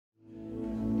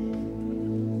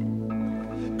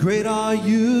Great are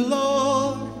you,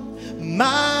 Lord,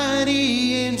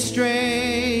 mighty in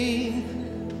strength.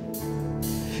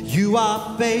 You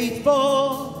are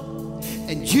faithful,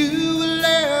 and you will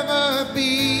ever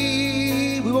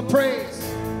be. We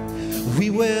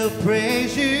will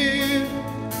praise you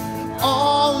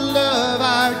all of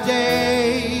our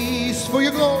days.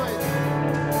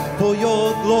 For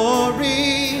your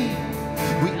glory,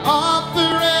 we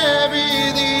offer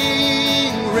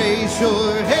everything. Raise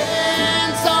your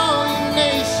hands, all you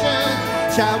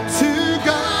nations, shout to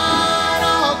God,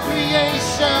 all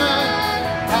creation.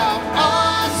 How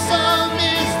awesome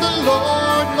is the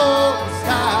Lord Most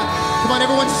High. Come on,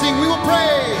 everyone, sing. We will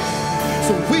praise.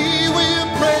 So we will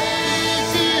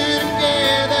praise you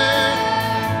together,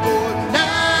 for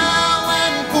now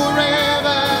and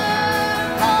forever.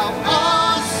 How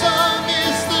awesome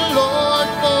is the Lord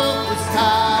Most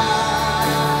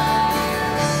High.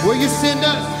 Where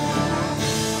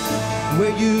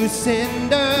you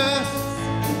send us,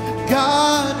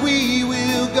 God, we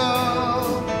will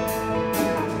go.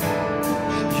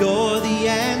 You're the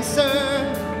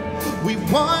answer we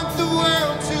want the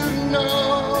world to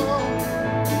know.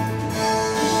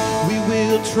 We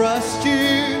will trust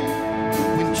you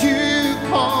when you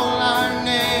call our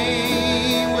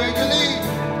name.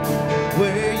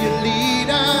 Where you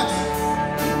lead us,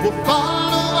 we'll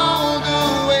follow all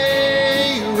the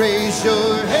way. Raise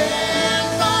your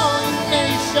hands, all you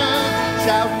nations,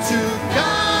 shout to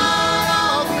God,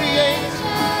 all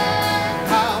creation.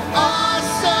 How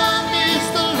awesome is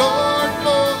the Lord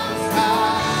Most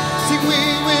High. See, we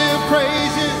will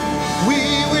praise you. We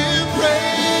will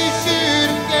praise you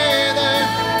together,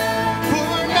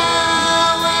 for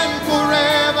now and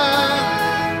forever.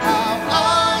 How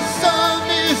awesome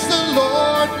is the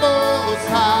Lord Most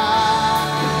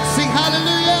High. Sing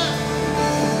hallelujah.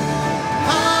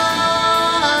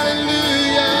 Hallelujah.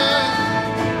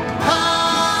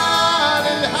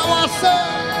 Hallelujah.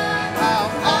 How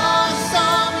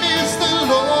awesome is the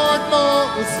Lord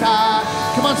Most High.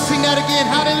 Come on, sing that again.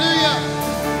 Hallelujah.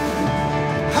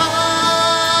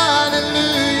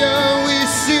 Hallelujah. We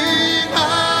sing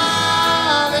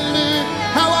hallelujah.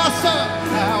 How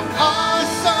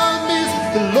awesome is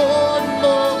the Lord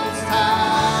Most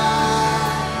High.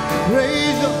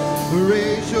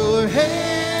 Raise your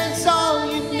hands,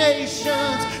 all you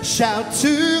nations, shout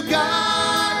to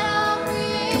God.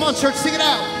 Come on, church, sing it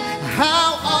out.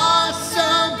 How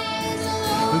awesome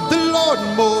the Lord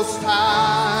Most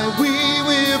High. We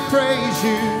will praise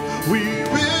you. We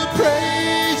will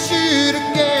praise you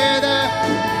together,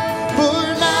 for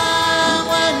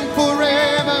now and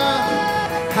forever.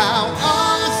 How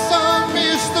awesome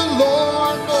is the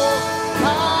Lord Most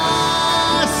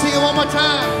High. Sing it one more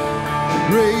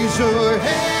time. Raise your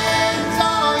hands,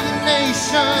 all you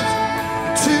nations,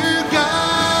 to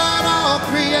God, all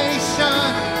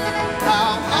creation.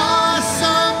 How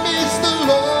awesome is the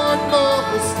Lord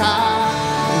Most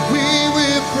High. We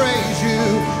will praise you.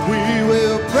 We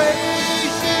will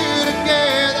praise you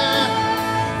together,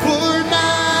 for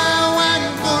now and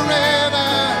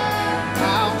forever.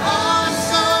 How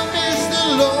awesome is the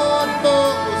Lord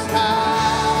Most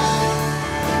High.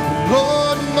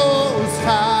 Lord Most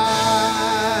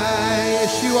High.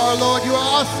 Yes, you are, Lord. You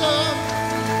are awesome.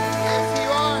 Yes, you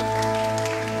are.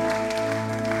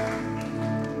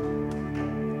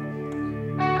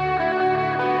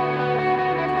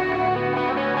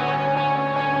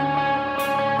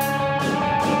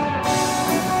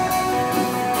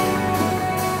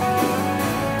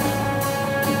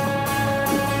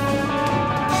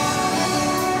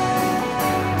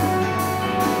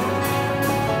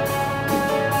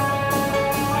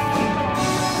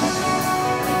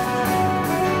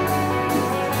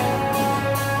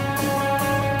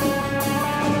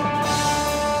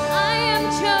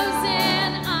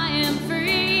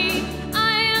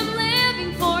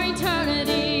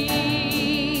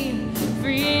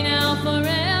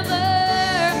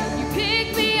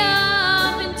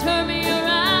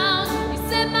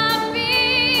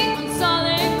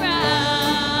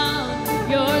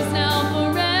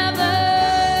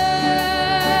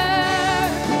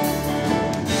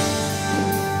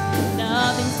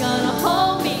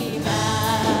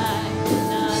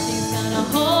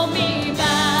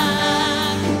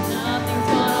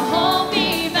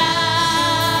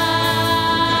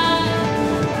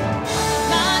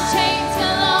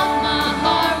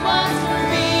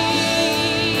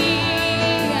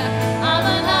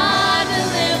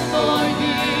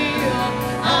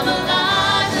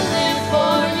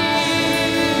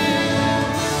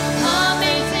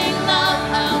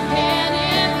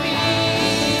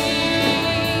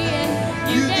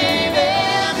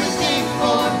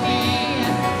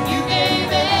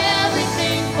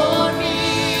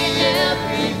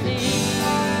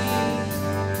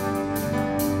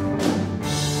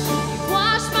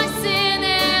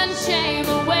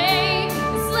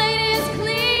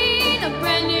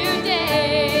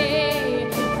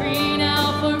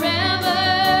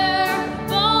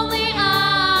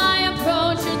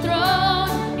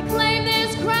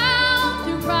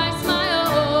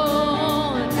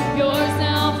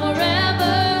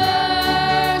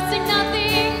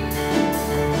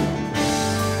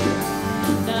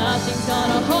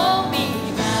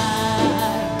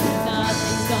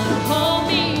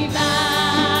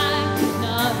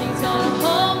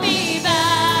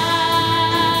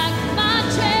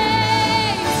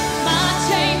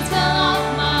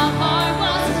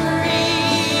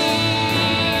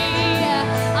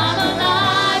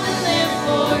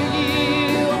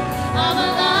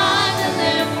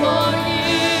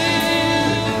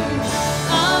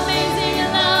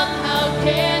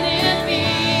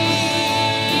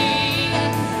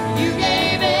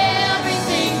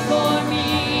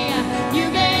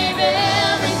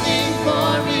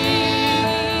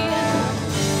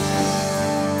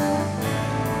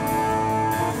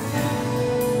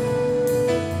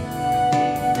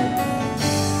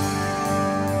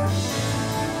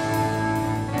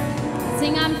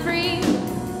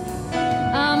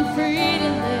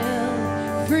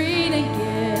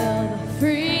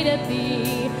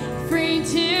 be, free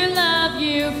to love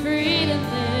you, free to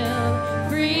live,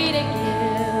 free to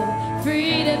give,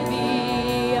 free to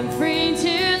be. I'm free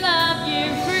to love you,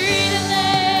 free to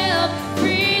live,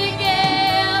 free to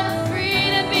give, free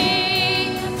to be,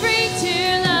 free to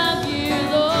love you,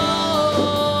 Lord.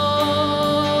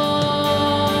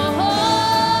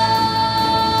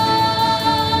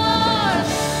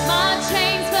 My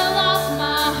chains fell off,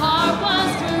 my heart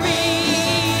was free.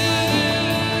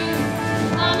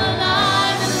 I'm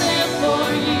alive to live for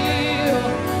you.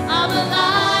 I'm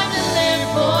alive to live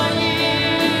for you.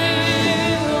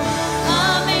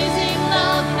 Amazing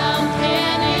love, how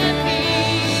can it be?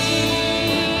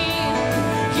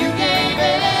 You gave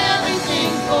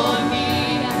everything for me.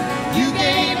 You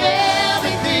gave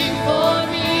everything for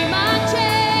me. My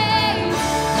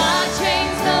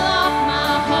chains fell off,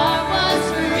 my heart was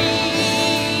free.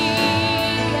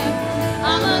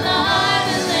 I'm alive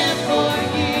to live for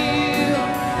you.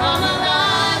 I'm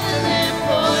alive to live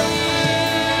for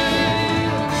you.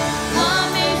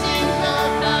 Amazing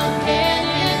love, how can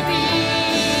it be?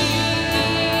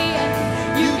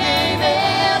 You gave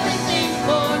everything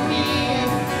for me.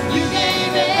 You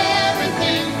gave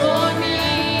everything for me.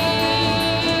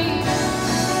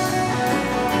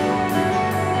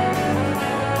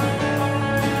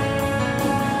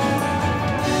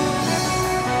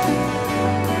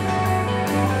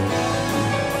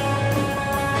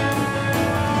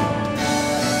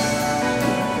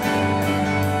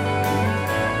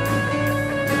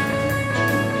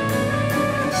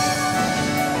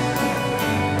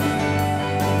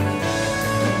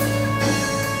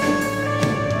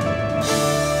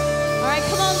 All right,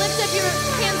 come on, lift up your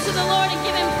hands to the Lord and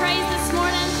give him praise this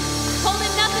morning.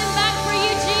 Holding nothing back for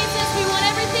you, Jesus. We want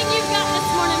everything you've got this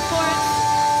morning for us.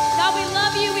 God, we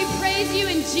love you. We praise you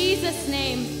in Jesus'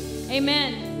 name.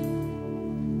 Amen.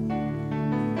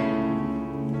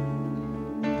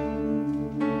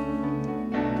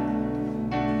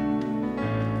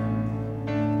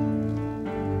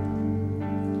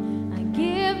 I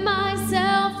give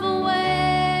myself away.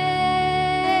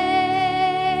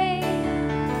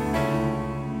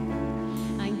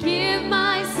 I give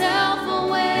myself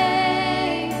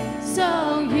away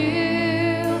so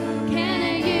you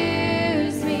can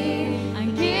use me. I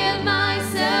give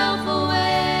myself away.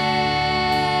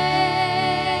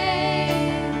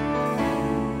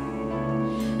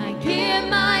 I give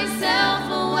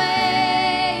myself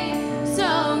away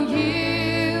so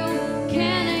you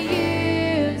can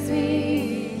use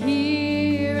me.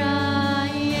 Here I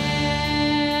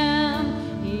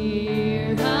am,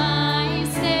 here I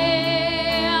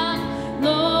stand.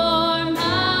 Lord,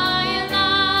 my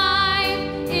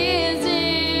life is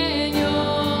in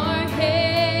your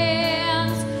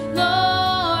hands.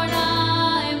 Lord,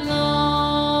 I'm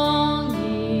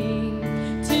longing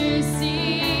to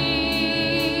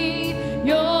see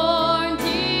your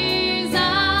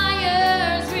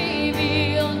desires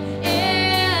revealed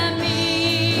in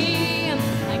me.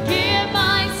 I give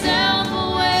myself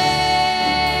away.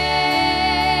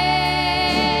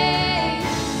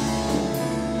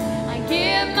 I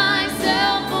give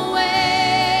myself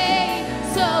away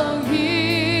so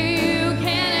you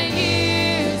can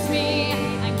use me.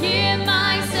 I give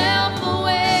myself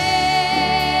away.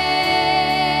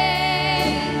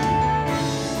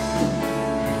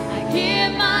 I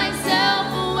give myself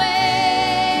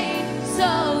away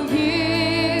so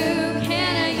you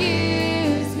can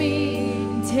use me.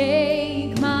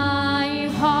 Take my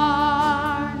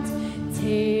heart,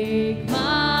 take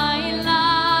my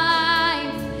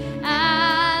life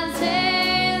as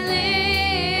a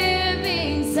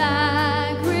living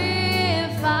sacrifice.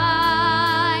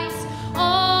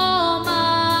 All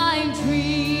my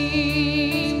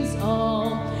dreams,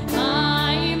 all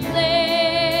my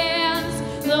plans,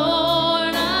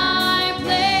 Lord, I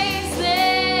place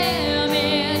them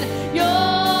in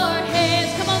your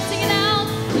hands. Come on, sing it out.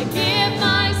 I give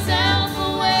myself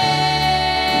away.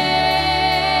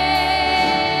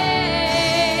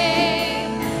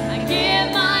 I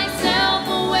give myself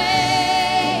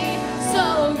away so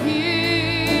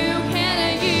you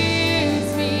can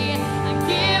use me. I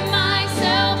give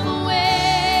myself away.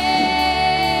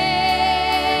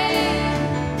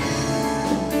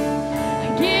 I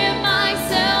give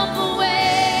myself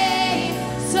away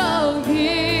so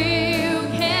you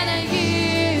can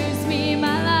use me.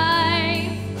 My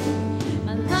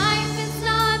life is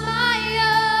not my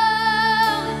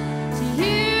own. To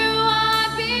you I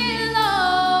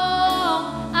belong.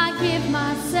 I give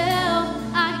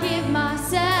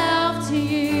myself to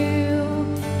you.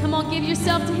 Come on, give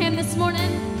yourself to him this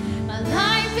morning. My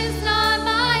life is not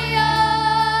my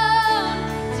own.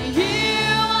 To you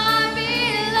I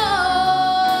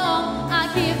belong.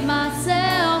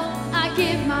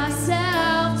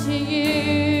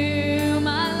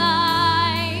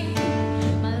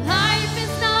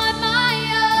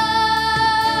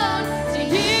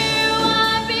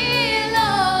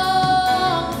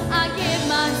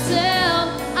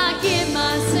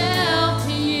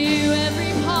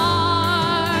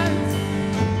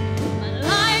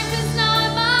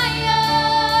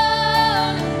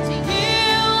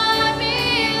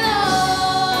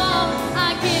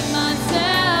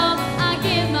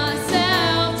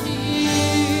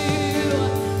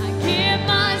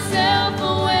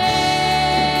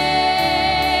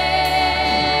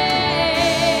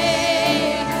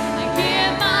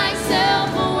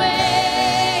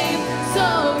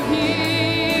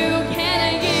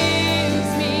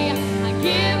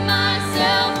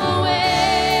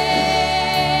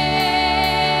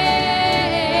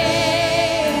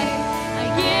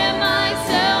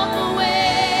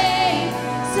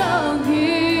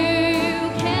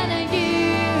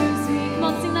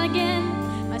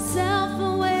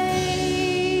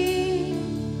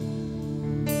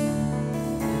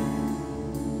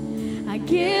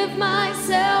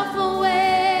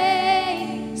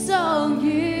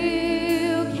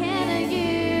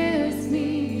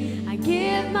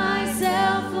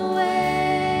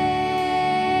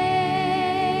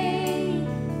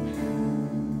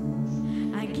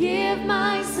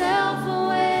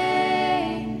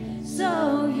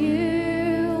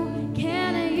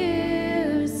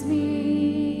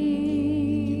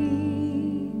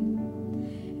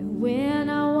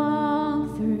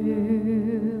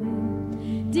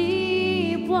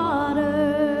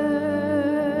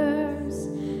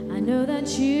 know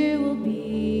that you will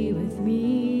be with me.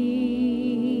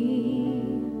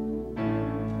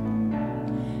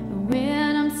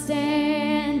 When I'm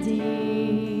standing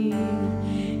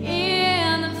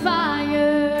in the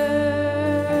fire,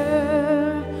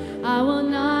 I will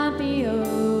not be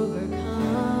overcome.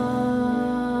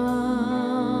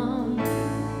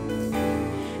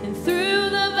 And through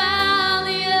the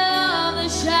valley of the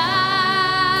shadows,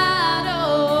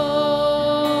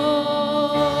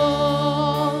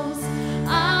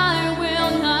 I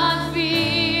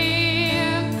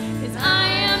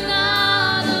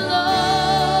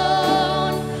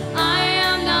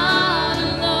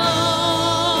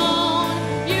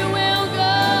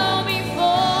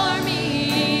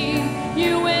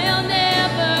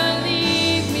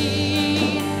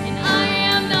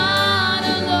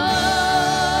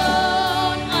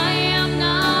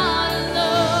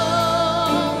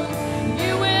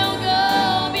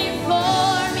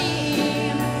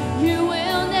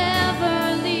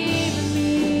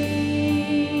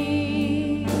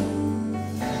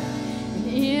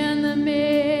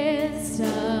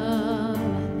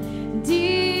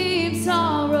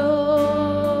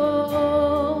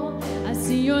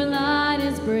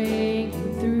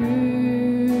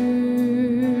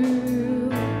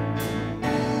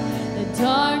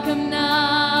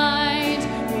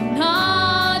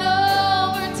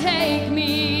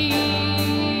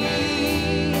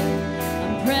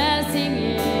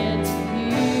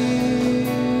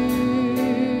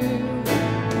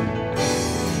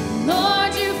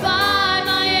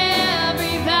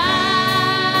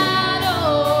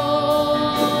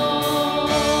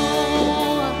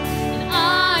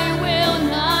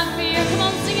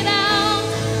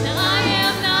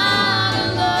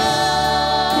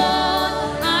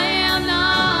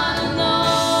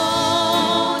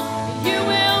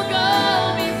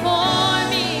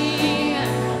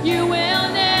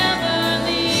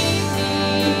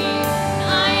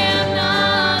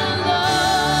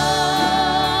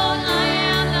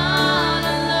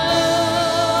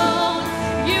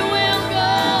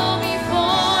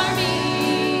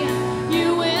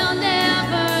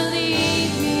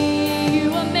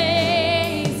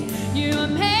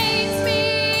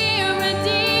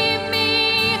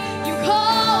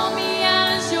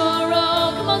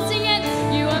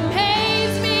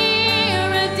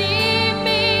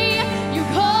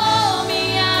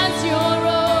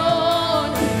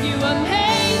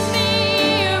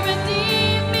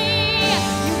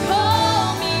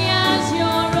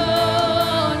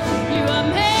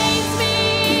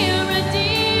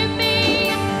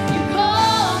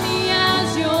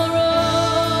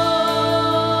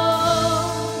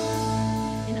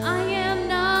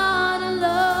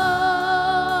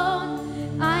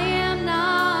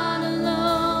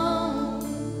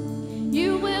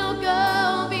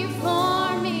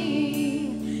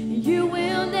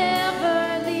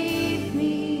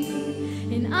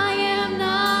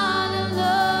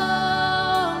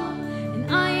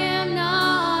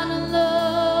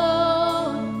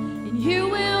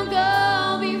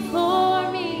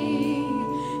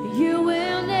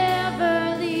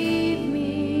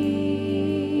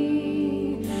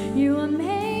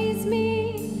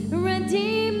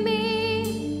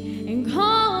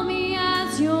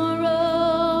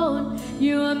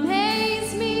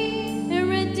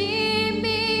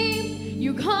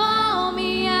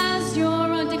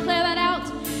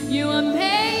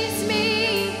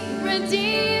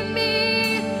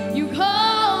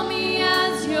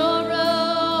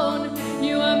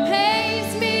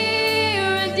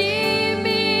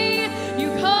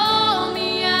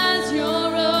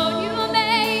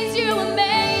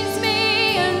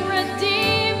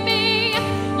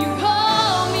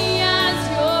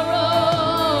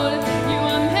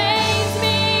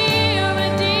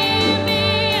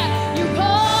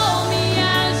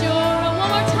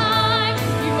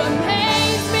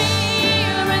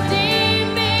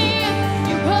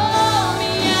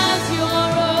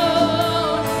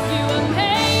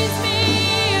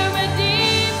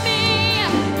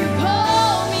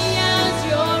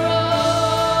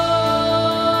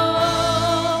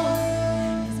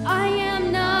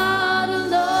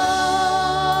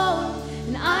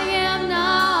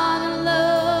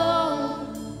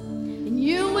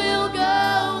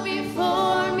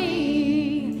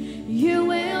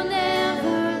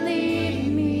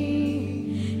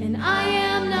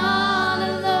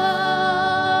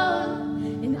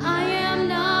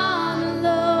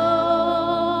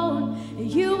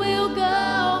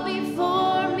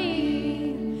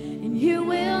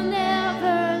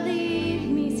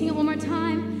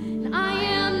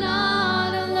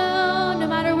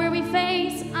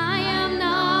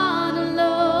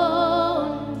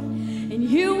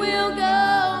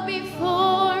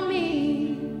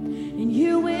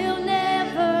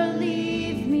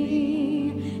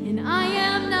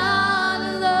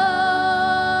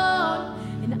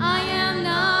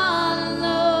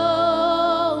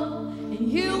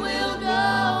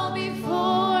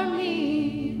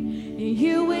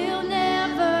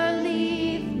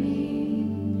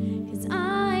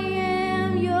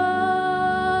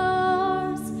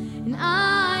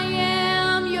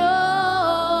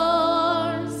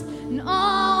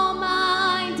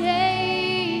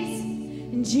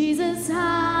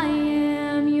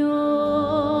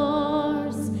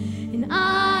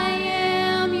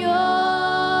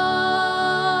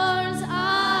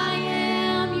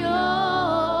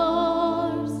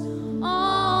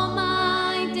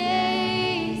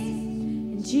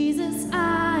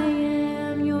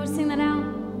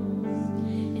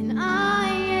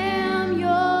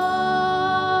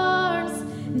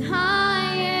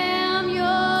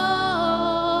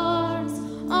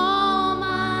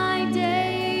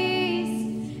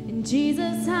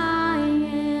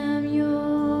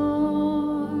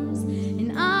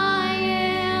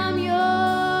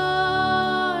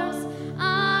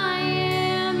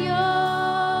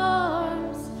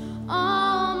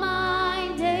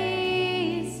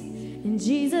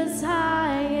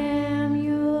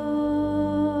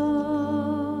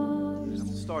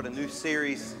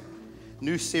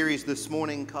new series this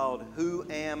morning called Who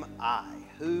Am I?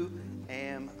 Who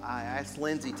Am I? I asked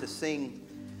Lindsay to sing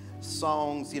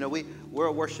songs. You know, we're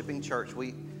a worshiping church.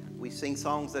 We sing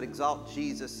songs that exalt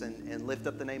Jesus and lift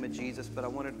up the name of Jesus, but I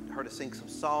wanted her to sing some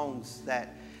songs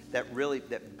that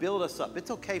build us up.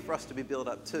 It's okay for us to be built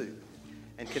up too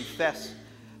and confess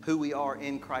who we are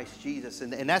in Christ Jesus.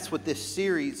 And that's what this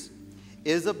series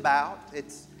is about.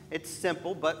 It's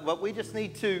simple, but we just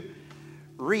need to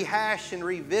rehash and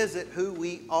revisit who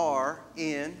we are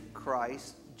in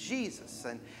Christ Jesus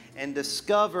and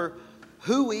discover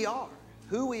who we are,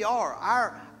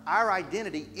 our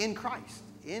identity in Christ.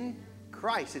 In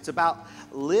Christ. It's about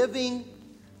living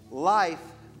life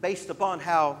based upon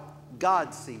how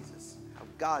God sees us. How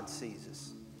God sees us.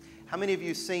 How many of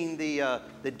you seen the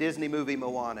Disney movie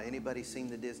Moana? Anybody seen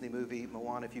the Disney movie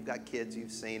Moana? If you've got kids,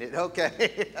 you've seen it.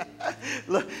 Okay.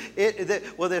 Look,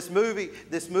 this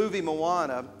movie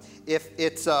Moana,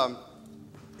 it's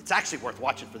actually worth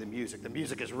watching for the music. The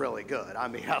music is really good. I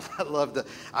mean, I love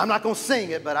I'm not going to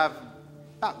sing it, but I've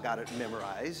got it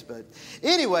memorized. But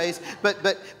anyways,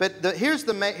 here's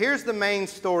the main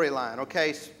storyline.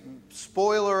 Okay,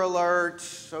 spoiler alert.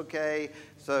 Okay,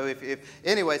 so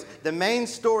anyways, the main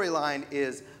storyline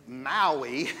is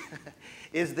Maui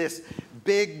is this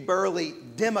big burly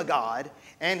demigod,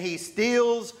 and he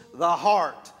steals the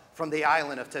heart from the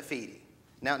island of Tahiti.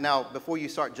 Now, before you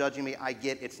start judging me, I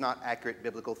get it's not accurate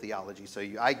biblical theology. So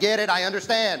I get it. I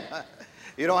understand.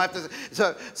 You don't have to.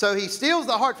 So he steals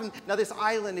the heart from. Now this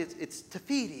island, it's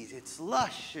Tahiti. It's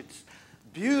lush. It's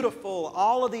beautiful.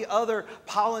 All of the other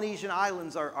Polynesian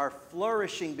islands are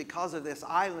flourishing because of this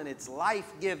island. It's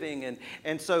life-giving,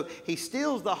 and so he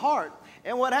steals the heart.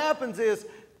 And what happens is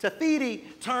Tahiti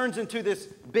turns into this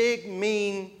big,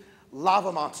 mean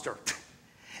lava monster.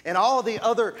 And all the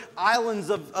other islands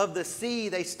of the sea,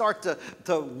 they start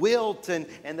to wilt and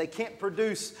they can't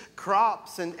produce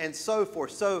crops and so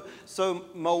forth. So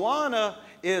Moana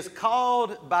is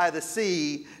called by the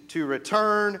sea to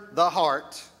return the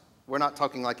heart. We're not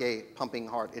talking like a pumping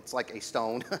heart. It's like a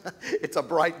stone. It's a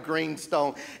bright green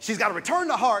stone. She's got to return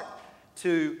the heart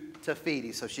to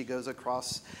Tahiti. So she goes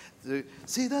across to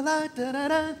see the light, da, da,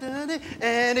 da, da, da,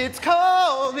 and it's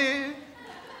called me.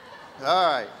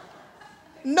 All right.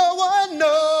 No one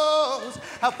knows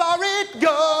how far it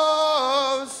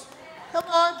goes. Come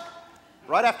on.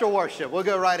 Right after worship, we'll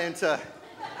go right into.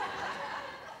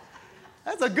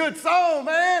 That's a good song,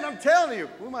 man. I'm telling you.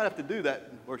 We might have to do that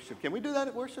in worship. Can we do that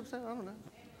at worship? I don't know.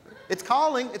 It's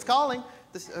calling. It's calling.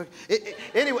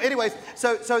 Anyways,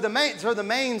 so the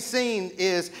main scene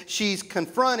is she's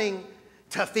confronting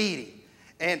Tahiti,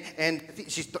 and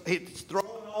she's throwing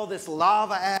all this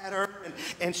lava at her,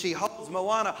 and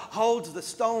Moana holds the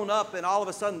stone up, and all of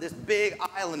a sudden this big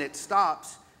island, it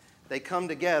stops. They come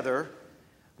together.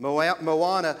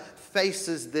 Moana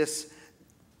faces this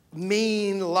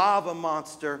mean lava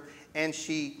monster, and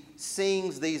she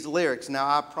sings these lyrics. Now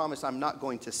I promise I'm not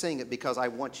going to sing it because I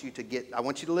want you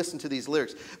to listen to these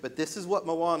lyrics. But this is what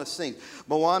Moana sings.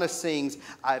 Moana sings,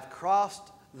 "I've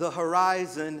crossed the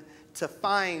horizon to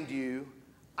find you.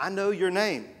 I know your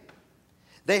name.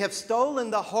 They have stolen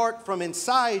the heart from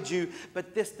inside you,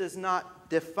 but this does not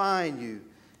define you.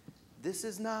 This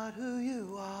is not who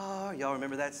you are." Y'all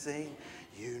remember that scene?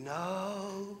 You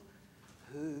know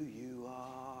who you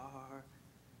are.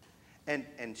 And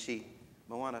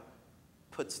Moana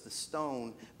puts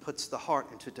the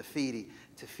heart into Tahiti.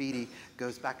 Tahiti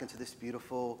goes back into this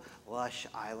beautiful, lush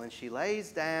island. She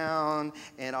lays down,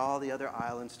 and all the other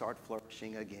islands start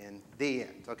flourishing again. The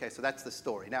end. Okay, so that's the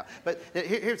story. Now, but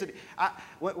here's the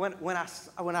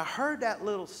when I heard that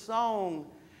little song,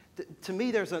 to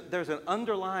me there's an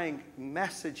underlying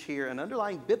message here, an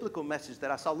underlying biblical message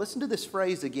that I saw. Listen to this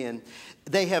phrase again.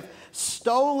 They have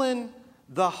stolen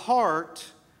the heart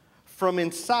from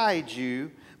inside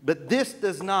you, but this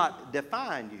does not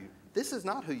define you. This is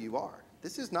not who you are.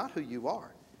 This is not who you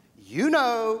are. You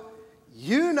know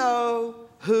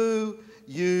who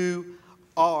you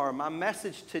are. My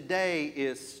message today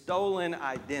is stolen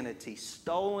identity.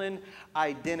 Stolen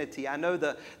identity. I know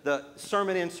the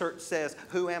sermon insert says,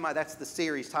 "Who am I?" That's the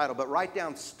series title. But write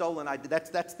down stolen identity.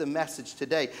 That's the message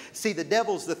today. See, the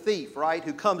devil's the thief, right?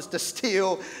 Who comes to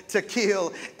steal, to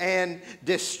kill, and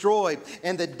destroy.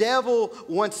 And the devil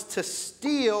wants to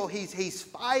steal. He's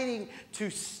fighting to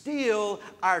steal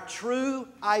our true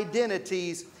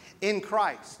identities in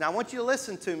Christ. Now, I want you to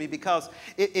listen to me, because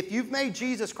if you've made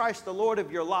Jesus Christ the Lord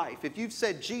of your life, if you've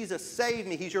said, "Jesus, save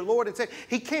me," He's your Lord and Savior,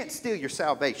 He can't steal your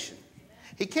salvation.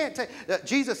 He can't take.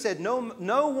 Jesus said,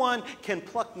 "No one can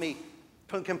pluck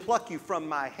you from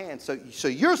my hand." So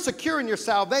you're secure in your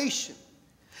salvation.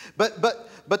 But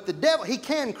the devil, he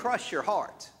can crush your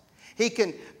heart. He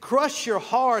can crush your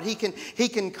heart. He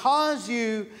can cause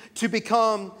you to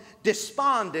become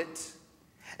despondent.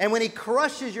 And when he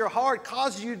crushes your heart,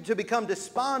 causes you to become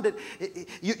despondent,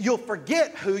 you'll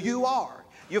forget who you are.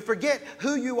 You'll forget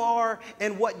who you are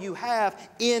and what you have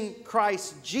in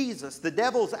Christ Jesus. The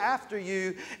devil's after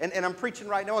you, and I'm preaching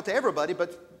right now to everybody,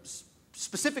 but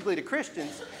specifically to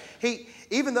Christians.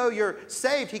 Even though you're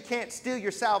saved, he can't steal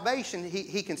your salvation.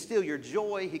 He can steal your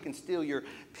joy. He can steal your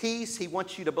peace. He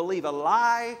wants you to believe a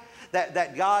lie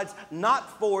that God's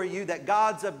not for you, that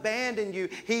God's abandoned you.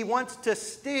 He wants to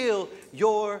steal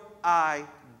your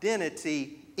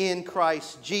identity in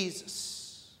Christ Jesus.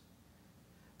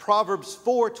 Proverbs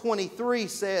 4:23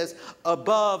 says,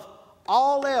 above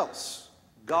all else,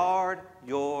 guard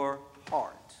your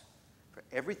heart, for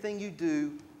everything you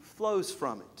do flows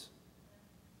from it.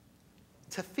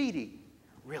 Tafiti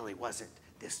really wasn't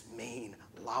this mean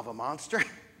lava monster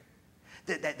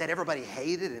that everybody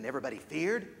hated and everybody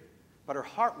feared, but her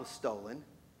heart was stolen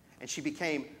and she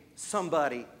became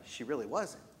somebody she really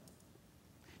wasn't.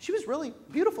 She was really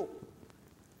beautiful.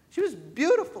 She was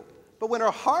beautiful. But when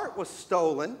her heart was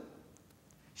stolen,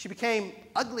 she became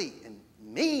ugly and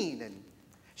mean, and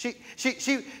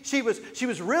she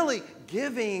was really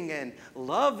giving and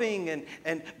loving,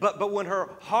 but when her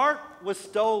heart was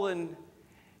stolen,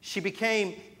 she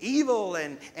became evil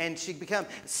and she became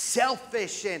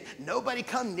selfish, and nobody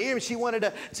come near her. She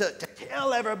wanted to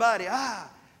kill everybody.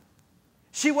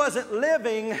 She wasn't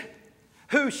living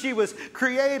who she was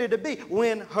created to be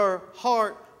when her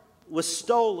heart was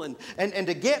stolen. And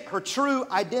to get her true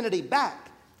identity back,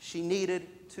 she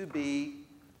needed to be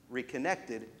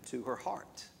reconnected to her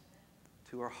heart.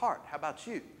 To her heart. How about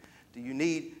you? Do you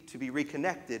need to be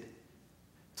reconnected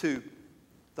to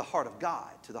the heart of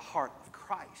God, to the heart of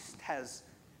Christ? Has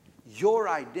your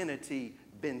identity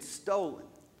been stolen?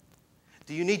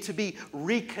 Do you need to be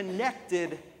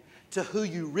reconnected to who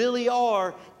you really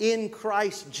are in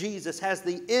Christ Jesus? Has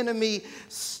the enemy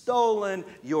stolen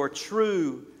your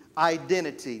true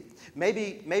identity?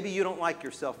 Maybe you don't like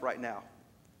yourself right now.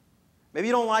 Maybe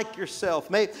you don't like yourself.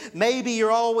 Maybe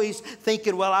you're always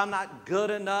thinking, well, I'm not good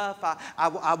enough.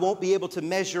 I won't be able to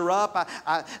measure up.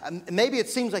 Maybe it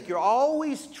seems like you're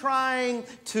always trying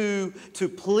to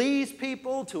please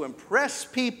people, to impress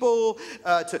people,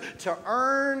 to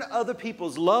earn other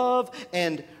people's love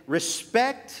and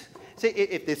respect. See,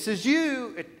 if this is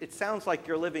you, it sounds like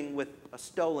you're living with a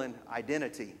stolen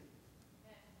identity.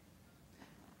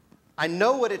 I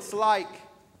know what it's like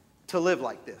to live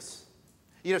like this.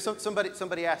 You know,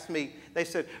 somebody asked me, they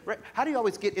said, how do you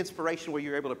always get inspiration where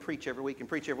you're able to preach every week and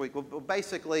preach every week? Well,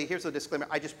 basically, here's a disclaimer.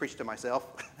 I just preach to myself.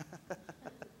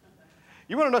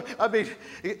 You want to know, I mean,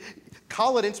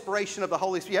 call it inspiration of the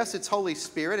Holy Spirit. Yes, it's Holy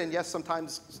Spirit, and yes,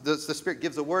 sometimes the Spirit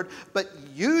gives a word, but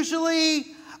usually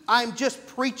I'm just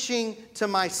preaching to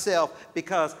myself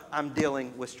because I'm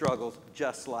dealing with struggles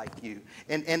just like you.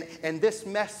 And this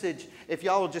message, if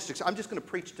y'all will just, I'm just going to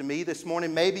preach to me this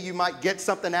morning. Maybe you might get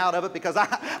something out of it because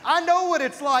I know what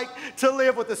it's like to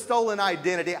live with a stolen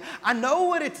identity. I know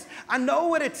what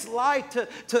it's like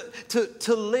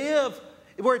to live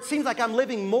where it seems like I'm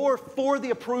living more for the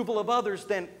approval of others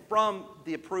than from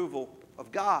the approval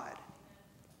of God.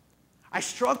 I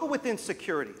struggle with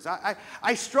insecurities.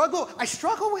 I struggle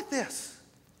with this.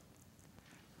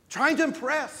 Trying to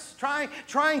impress,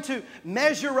 trying to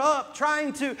measure up,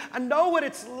 I know what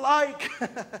it's like.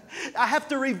 I have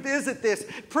to revisit this.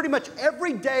 Pretty much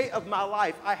every day of my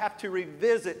life, I have to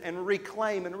revisit and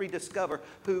reclaim and rediscover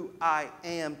who I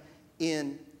am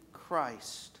in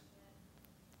Christ.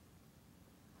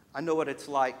 I know what it's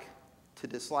like to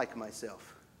dislike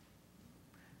myself.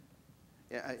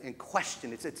 And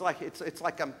question. It's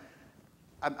like I'm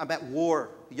at war.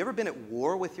 You ever been at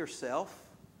war with yourself?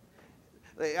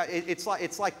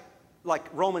 It's like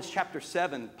Romans chapter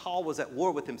 7. Paul was at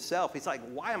war with himself. He's like,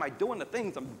 why am I doing the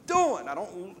things I'm doing?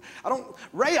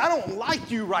 Ray, I don't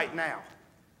like you right now.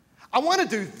 I want to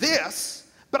do this,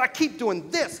 but I keep doing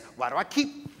this. Why do I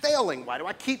keep failing? Why do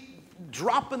I keep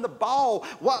dropping the ball?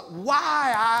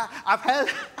 Why? I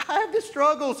have the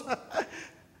struggles.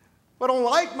 I don't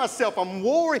like myself. I'm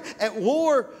at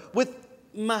war with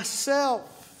myself.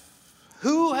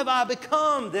 Who have I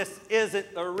become? This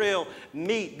isn't the real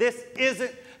me. This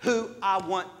isn't who I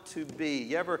want to be.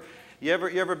 You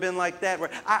ever been like that? Where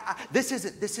this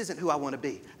isn't who I want to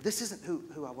be. This isn't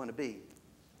who I want to be.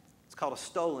 It's called a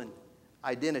stolen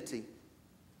identity.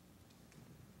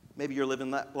 Maybe you're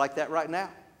living like that right now.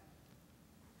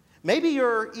 Maybe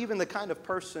you're even the kind of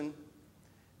person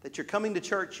that you're coming to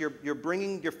church, you're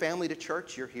bringing your family to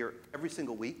church, you're here every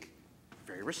single week,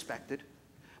 very respected.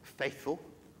 faithful.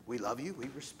 We love you. We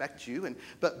respect you.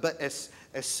 But as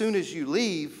soon as you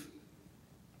leave,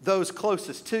 those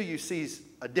closest to you sees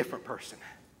a different person.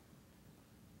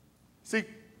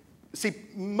 See,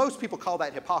 most people call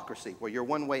that hypocrisy, where you're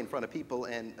one way in front of people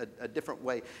and a different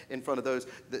way in front of those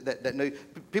that know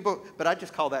people. But I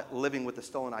just call that living with a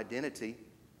stolen identity.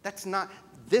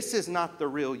 This is not the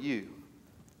real you.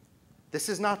 This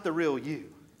is not the real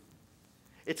you.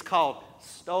 It's called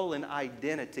stolen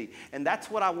identity. And that's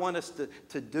what I want us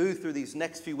to do through these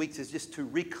next few weeks, is just to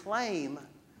reclaim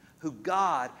who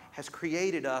God has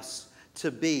created us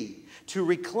to be. To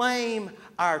reclaim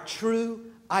our true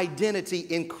identity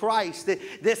in Christ.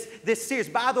 This series,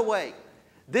 by the way,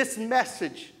 this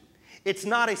message, it's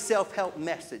not a self-help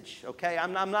message, okay?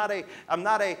 I'm not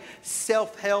a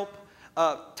self-help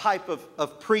type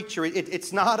of preacher.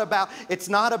 It's not about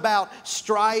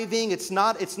striving. It's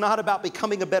not about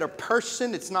becoming a better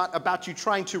person. It's not about you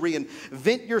trying to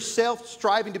reinvent yourself,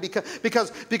 striving to become,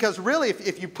 because really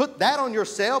if you put that on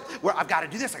yourself, where I've got to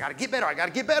do this, I got to get better, I got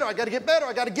to get better, I got to get better,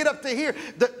 I got to get up to here,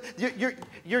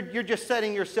 you're just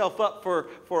setting yourself up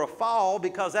for a fall,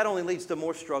 because that only leads to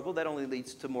more struggle, that only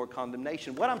leads to more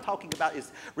condemnation. What I'm talking about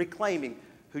is reclaiming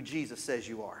who Jesus says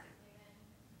you are.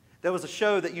 There was a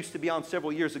show that used to be on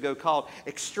several years ago called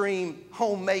Extreme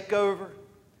Home Makeover.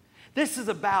 This is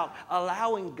about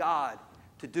allowing God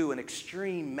to do an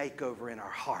extreme makeover in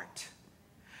our heart,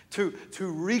 to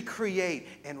recreate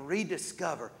and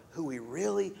rediscover who we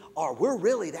really are. We're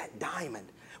really that diamond.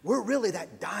 We're really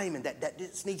that diamond that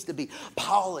just needs to be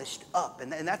polished up.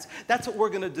 And that's what we're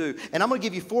going to do. And I'm going to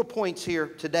give you 4 points here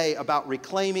today about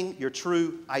reclaiming your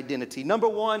true identity. Number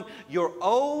one, your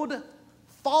old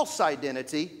false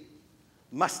identity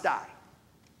must die.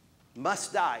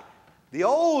 Must die. The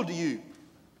old you,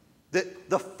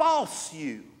 the false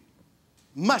you,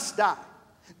 must die.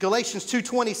 Galatians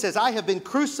 2:20 says, I have been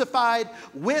crucified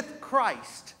with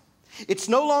Christ. It's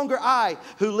no longer I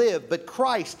who live, but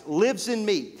Christ lives in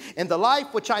me. And the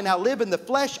life which I now live in the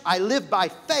flesh, I live by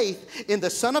faith in the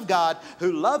Son of God,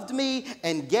 who loved me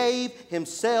and gave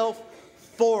himself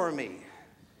for me.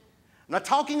 I'm not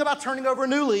talking about turning over a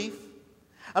new leaf.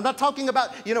 I'm not talking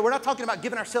about, we're not talking about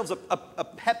giving ourselves a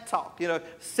pep talk.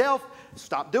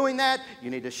 Stop doing that. You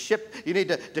need to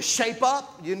shape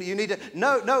up. You need to,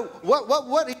 no.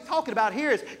 What he's talking about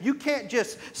here is you can't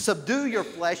just subdue your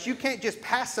flesh. You can't just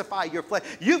pacify your flesh.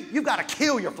 You've got to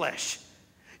kill your flesh.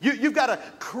 You've got to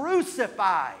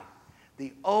crucify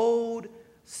the old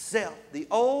self, the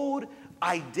old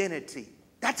identity.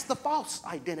 That's the false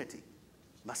identity.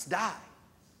 Must die.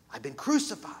 I've been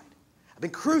crucified. I've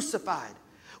been crucified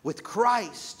with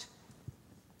Christ.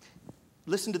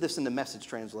 Listen to this in the Message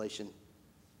translation.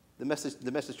 The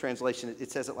message translation,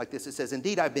 it says it like this. It says,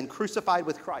 indeed, I've been crucified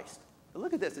with Christ. But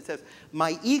look at this. It says,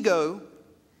 my ego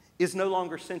is no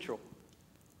longer central.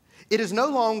 It is no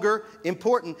longer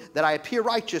important that I appear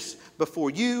righteous before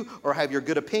you or have your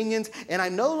good opinions, and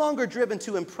I'm no longer driven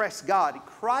to impress God.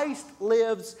 Christ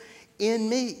lives in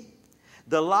me.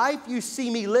 The life you see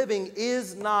me living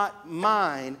is not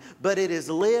mine, but it is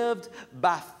lived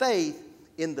by faith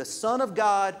in the Son of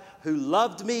God who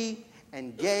loved me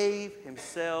and gave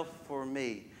himself for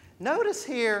me. Notice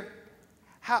here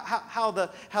how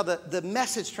the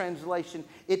Message translation,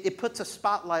 it puts a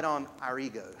spotlight on our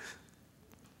ego.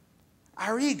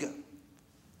 Our ego.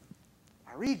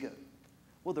 Our ego.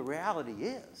 Well, the reality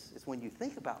is when you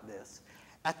think about this,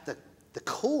 at the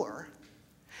core,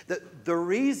 the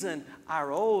reason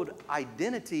our old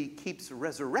identity keeps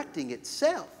resurrecting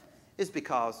itself is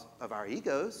because of our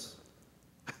egos.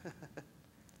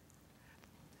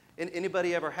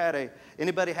 Anybody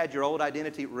had your old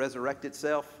identity resurrect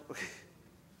itself?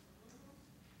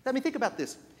 Let me think about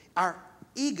this. Our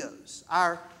egos,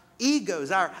 our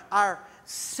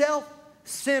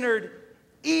self-centered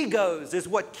egos is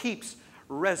what keeps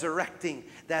resurrecting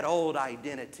that old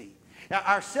identity. Now,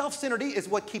 our self-centered is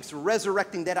what keeps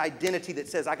resurrecting that identity that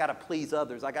says, I got to please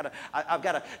others. I've got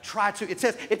to try to. It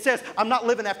says, I'm not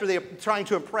living after trying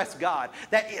to impress God.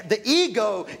 That the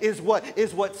ego is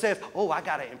what says, oh, I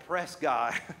got to impress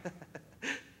God.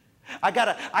 I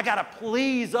gotta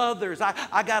please others.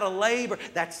 I gotta labor.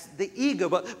 That's the ego.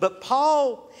 But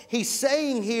Paul, he's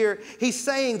saying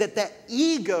that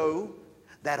ego,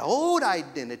 that old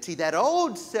identity, that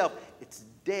old self, it's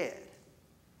dead.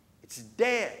 It's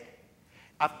dead.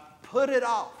 I've put it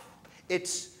off.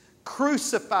 It's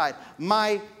crucified.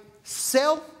 My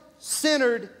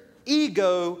self-centered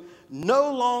ego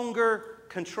no longer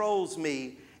controls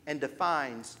me and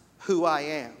defines who I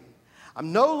am.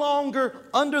 I'm no longer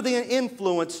under the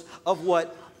influence of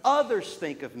what others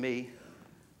think of me.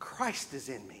 Christ is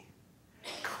in me.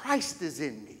 Christ is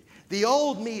in me. The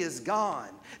old me is gone.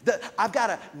 I've got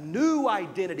a new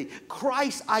identity.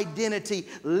 Christ's identity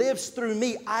lives through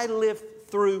me. I live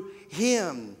through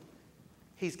him.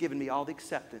 He's given me all the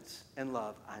acceptance and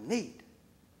love I need.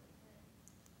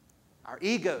 Our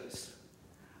egos.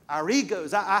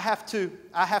 I have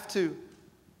to.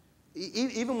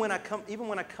 Even when I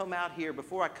come out here,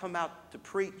 before I come out to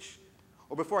preach,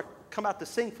 or before I come out to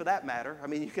sing, for that matter. I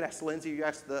mean, you can ask Lindsay, you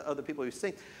ask the other people who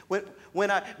sing.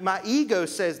 My ego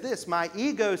says this. My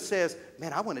ego says,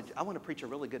 man, I want to preach a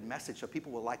really good message so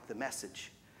people will like the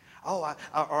message. Or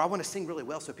I want to sing really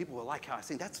well so people will like how I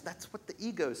sing. That's what the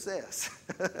ego says.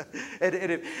 and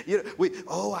if,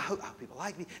 I hope people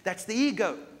like me. That's the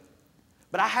ego.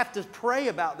 But I have to pray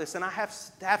about this, and I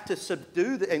have to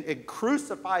subdue and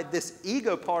crucify this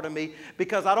ego part of me,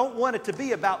 because I don't want it to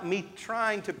be about me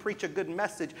trying to preach a good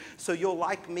message so you'll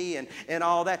like me and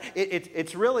all that.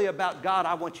 It's really about, God,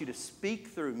 I want you to speak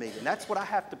through me. And that's what I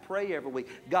have to pray every week.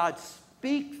 God,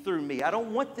 speak through me. I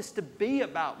don't want this to be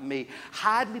about me.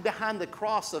 Hide me behind the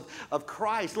cross of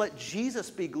Christ. Let Jesus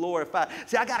be glorified.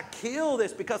 See, I got to kill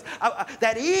this, because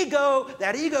that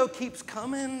ego keeps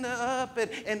coming up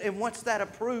and wants that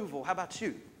approval. How about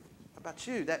you? How about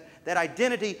you? That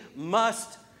identity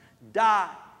must die,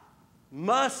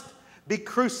 must be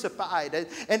crucified.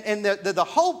 And the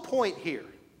whole point here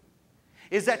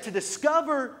is that to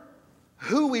discover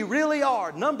who we really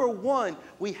are, number one,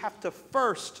 we have to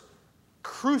first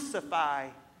crucify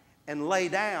and lay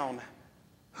down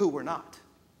who we're not.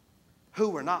 Who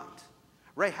we're not.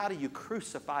 Ray, how do you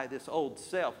crucify this old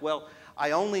self? Well,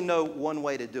 I only know one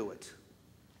way to do it.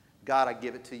 God, I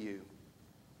give it to you.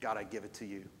 God, I give it to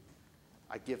you.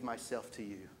 I give myself to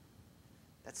you.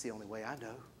 That's the only way I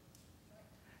know.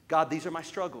 God, these are my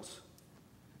struggles.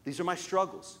 These are my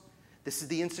struggles. This is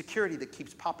the insecurity that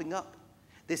keeps popping up.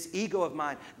 This ego of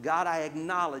mine, God, I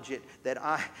acknowledge it,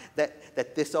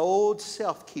 that this old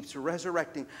self keeps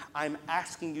resurrecting. I'm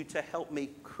asking you to help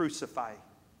me crucify.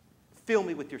 Fill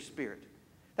me with your Spirit.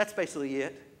 That's basically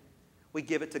it. We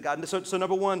give it to God. So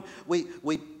number one, we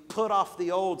put off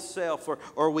the old self,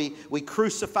 or we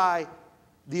crucify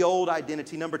the old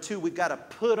identity. Number two, we've got to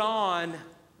put on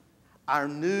our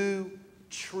new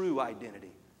true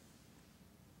identity.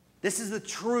 This is the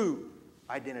true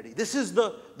identity. This is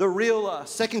the real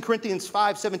us. 2 Corinthians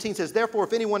 5:17 says, therefore,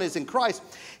 if anyone is in Christ,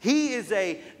 he is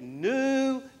a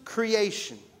new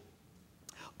creation.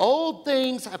 Old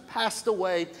things have passed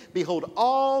away. Behold,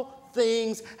 all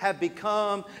things have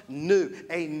become new.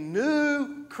 A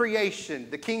new creation.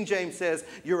 The King James says,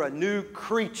 you're a new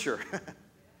creature.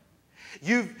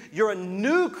 You're a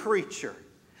new creature.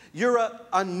 You're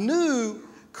a new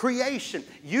creation.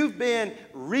 You've been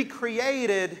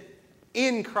recreated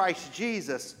in Christ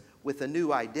Jesus with a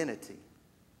new identity.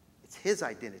 It's his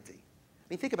identity. I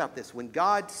mean, think about this. When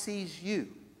God sees you,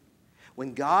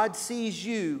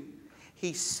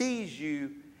 he sees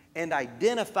you and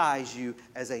identifies you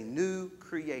as a new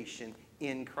creation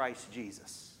in Christ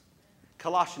Jesus.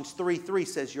 Colossians 3:3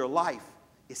 says your life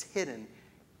is hidden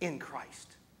in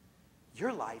Christ.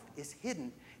 Your life is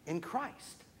hidden in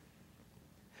Christ.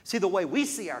 See, the way we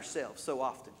see ourselves so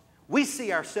often, we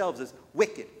see ourselves as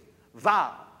wicked,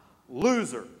 vile,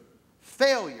 loser,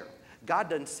 failure. God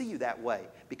doesn't see you that way,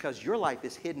 because your life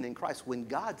is hidden in Christ. When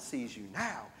God sees you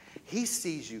now, he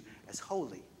sees you as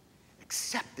holy,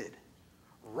 accepted,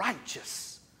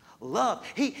 righteous, loved.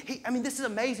 This is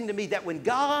amazing to me, that when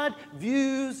God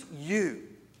views you,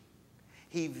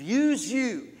 he views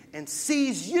you and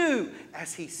sees you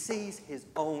as he sees his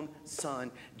own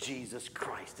son, Jesus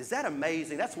Christ. Is that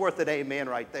amazing? That's worth an amen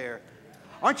right there.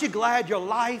 Aren't you glad your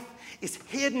life is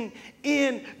hidden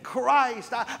in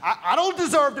Christ? I don't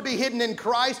deserve to be hidden in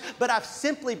Christ, but I've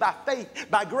simply by faith,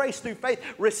 by grace through faith,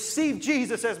 received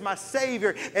Jesus as my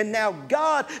Savior. And now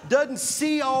God doesn't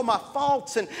see all my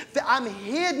faults, and I'm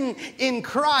hidden in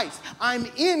Christ. I'm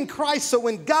in Christ. So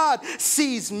when God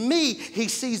sees me, he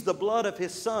sees the blood of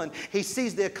his Son. He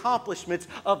sees the accomplishments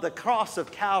of the cross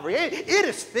of Calvary. It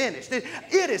is finished.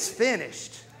 It is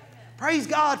finished. Praise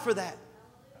God for that.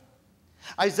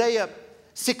 Isaiah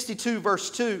 62 verse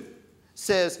 2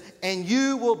 says, and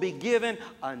you will be given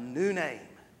a new name.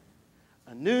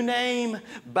 A new name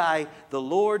by the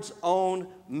Lord's own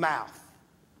mouth.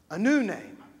 A new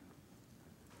name.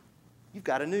 You've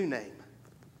got a new name.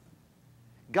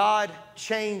 God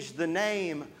changed the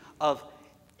name of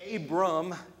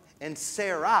Abram and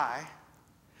Sarai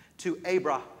to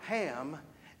Abraham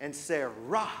and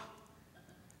Sarah,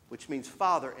 which means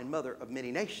father and mother of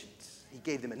many nations. He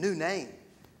gave them a new name.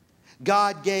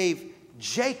 God gave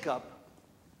Jacob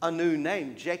a new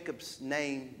name. Jacob's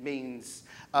name means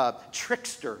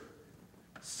trickster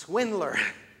swindler.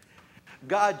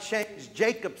 God changed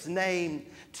Jacob's name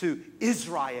to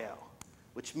Israel,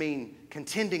 which means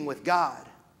contending with God.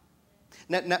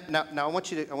 Now I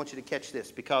want you to catch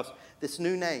this, because this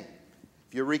new name,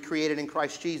 if you're recreated in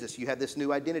Christ Jesus, you have this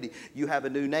new identity. You have a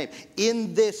new name.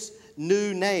 In this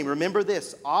new name, remember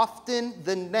this, often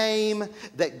the name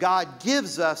that God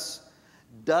gives us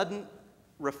doesn't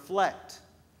reflect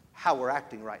how we're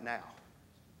acting right now.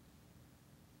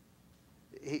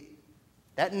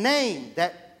 That name,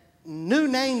 that new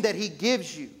name that He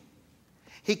gives you,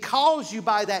 He calls you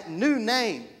by that new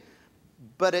name,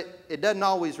 but it doesn't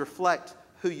always reflect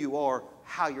who you are,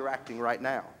 how you're acting right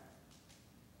now.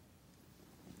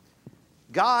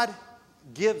 God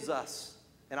gives us,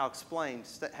 and I'll explain,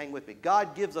 hang with me.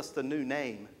 God gives us the new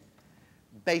name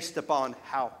based upon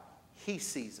how He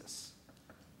sees us,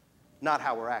 not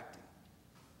how we're acting.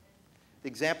 The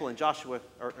example in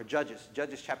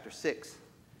Judges chapter 6,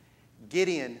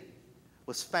 Gideon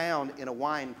was found in a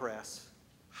wine press,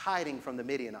 hiding from the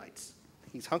Midianites.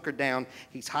 He's hunkered down.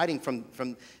 He's hiding from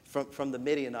the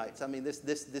Midianites. I mean, this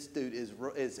dude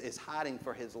is hiding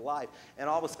for his life. And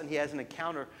all of a sudden, he has an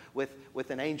encounter with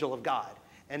an angel of God.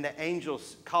 And the angel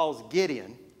calls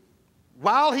Gideon,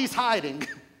 while he's hiding,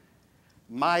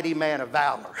 mighty man of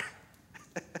valor.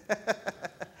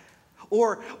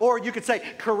 Or you could say,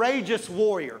 courageous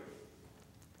warrior.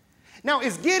 Now,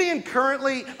 is Gideon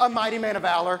currently a mighty man of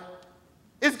valor?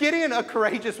 Is Gideon a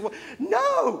courageous warrior?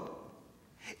 No.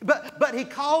 But he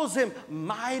calls him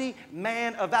mighty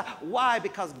man of valor. Why?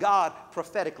 Because God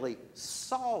prophetically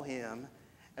saw him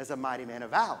as a mighty man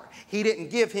of valor. He didn't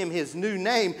give him his new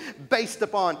name based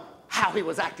upon how he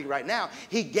was acting right now.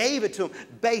 He gave it to him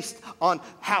based on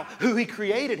who He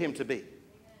created him to be.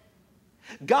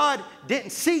 God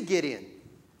didn't see Gideon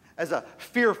as a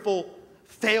fearful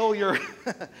failure,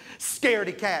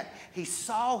 scaredy cat. He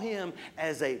saw him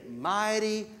as a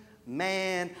mighty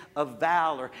man of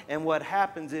valor. And what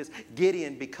happens is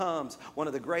Gideon becomes one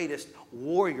of the greatest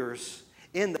warriors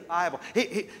in the Bible.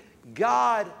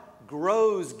 God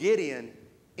grows Gideon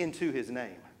into his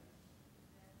name.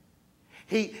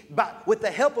 With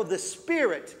the help of the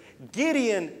Spirit,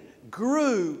 Gideon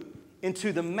grew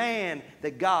into the man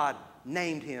that God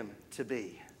named him to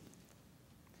be.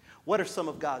 What are some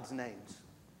of God's names?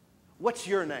 What's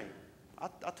your name?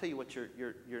 I'll tell you what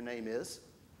your name is.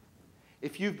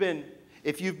 If you've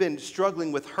been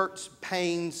struggling with hurts,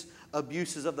 pains,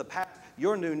 abuses of the past,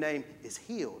 your new name is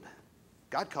healed.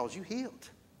 God calls you healed.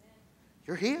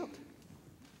 You're healed.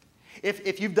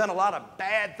 If you've done a lot of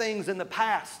bad things in the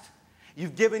past,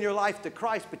 you've given your life to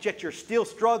Christ, but yet you're still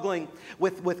struggling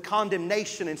with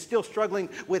condemnation and still struggling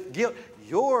with guilt,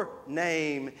 your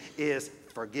name is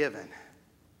forgiven.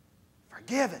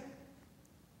 Forgiven.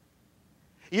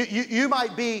 You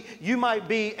might be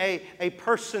a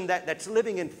person that's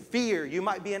living in fear. You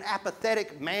might be an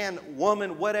apathetic man,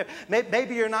 woman, whatever.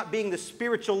 Maybe you're not being the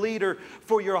spiritual leader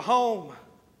for your home.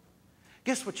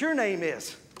 Guess what your name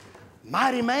is?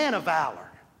 Mighty man of valor.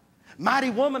 Mighty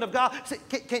woman of God.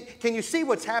 Can you see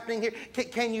what's happening here?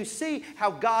 Can you see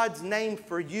how God's name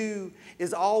for you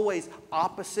is always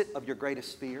opposite of your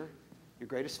greatest fear, your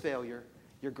greatest failure,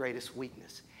 your greatest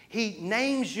weakness? He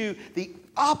names you the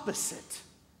opposite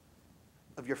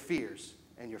of your fears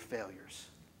and your failures.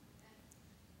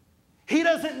 He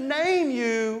doesn't name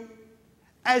you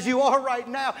as you are right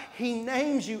now. He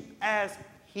names you as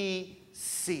He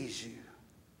sees you.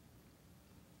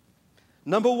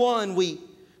 Number one, we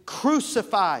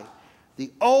crucify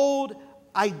the old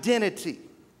identity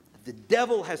the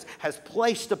devil has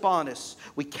placed upon us.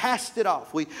 We cast it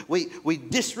off. We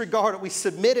disregard it. We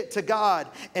submit it to God.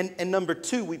 And number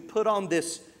two, we put on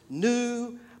this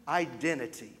new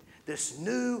identity. This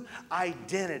new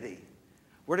identity.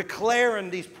 We're declaring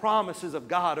these promises of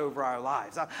God over our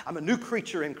lives. I'm a new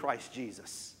creature in Christ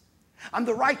Jesus. I'm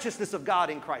the righteousness of God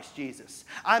in Christ Jesus.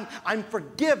 I'm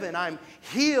forgiven. I'm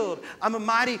healed. I'm a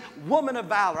mighty woman of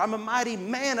valor. I'm a mighty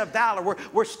man of valor.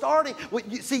 We're starting.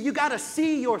 You got to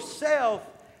see yourself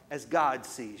as God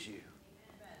sees you.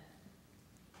 Amen.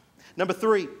 Number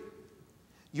three,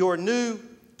 your new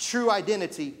true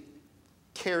identity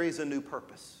carries a new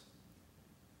purpose.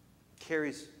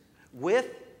 Carries with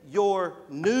your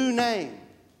new name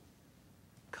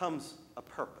comes a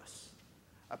purpose.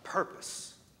 A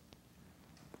purpose.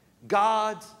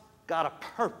 God's got a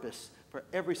purpose for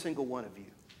every single one of you.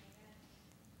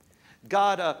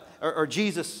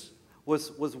 Jesus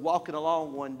was walking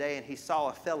along one day and he saw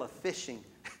a fella fishing.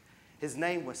 His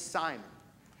name was Simon.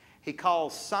 He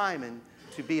called Simon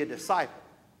to be a disciple.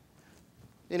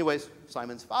 anyways,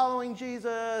 Simon's following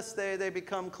Jesus. They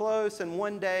become close. And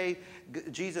one day,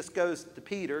 Jesus goes to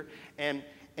Peter. And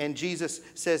Jesus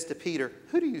says to Peter,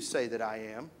 who do you say that I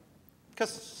am?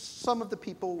 Because some of the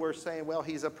people were saying, well,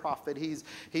 he's a prophet. He's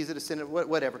a descendant,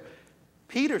 whatever.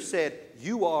 Peter said,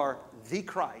 you are the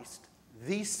Christ,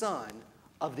 the Son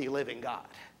of the living God.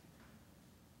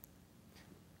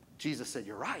 Jesus said,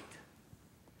 you're right.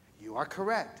 You are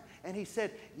correct. And he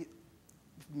said,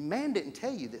 man didn't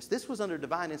tell you this. This was under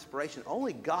divine inspiration.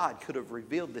 Only God could have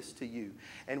revealed this to you.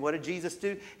 And what did Jesus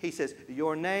do? He says,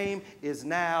 your name is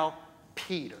now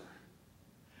Peter,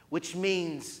 which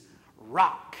means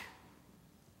rock.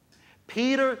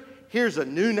 Peter, here's a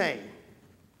new name.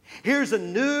 Here's a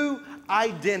new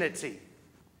identity.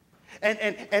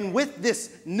 And with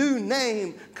this new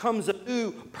name comes a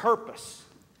new purpose.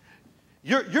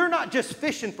 You're not just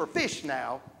fishing for fish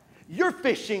now. You're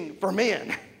fishing for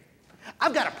men.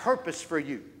 I've got a purpose for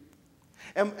you.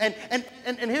 And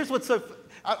here's what's so,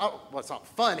 well, it's not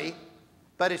funny,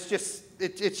 but it's just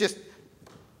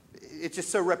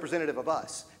so representative of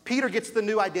us. Peter gets the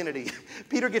new identity.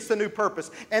 Peter gets the new purpose.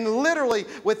 And literally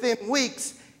within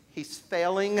weeks, he's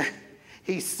failing.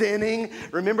 He's sinning.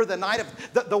 Remember the night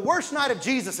of, the worst night of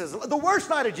the worst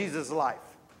night of Jesus' life.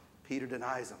 Peter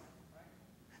denies him.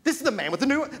 This is the man with the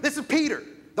new, this is Peter,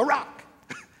 the rock.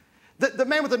 The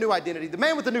man with the new identity, the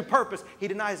man with the new purpose. He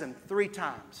denies him 3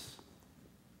 times.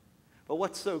 But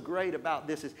what's so great about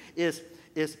this is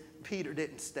Peter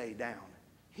didn't stay down.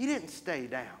 He didn't stay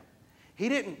down. He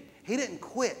didn't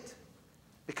quit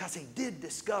because he did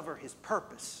discover his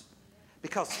purpose.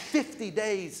 Because 50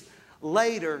 days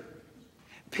later,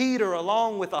 Peter,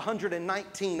 along with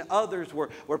 119 others,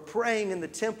 were praying in the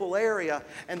temple area,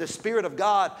 and the Spirit of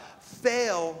God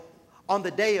fell on the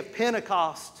day of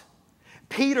Pentecost.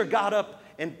 Peter got up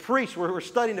and preached. We're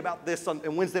studying about this on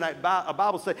Wednesday night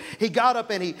Bible study. He got up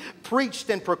and he preached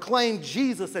and proclaimed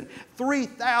Jesus, and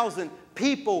 3,000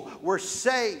 people were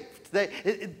saved.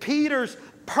 Peter's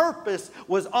purpose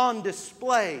was on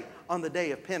display on the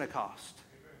day of Pentecost.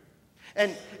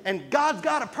 And God's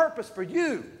got a purpose for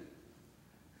you.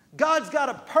 God's got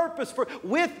a purpose for,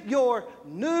 with your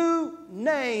new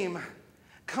name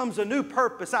comes a new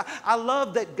purpose. I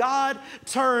love that God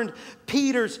turned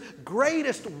Peter's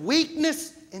greatest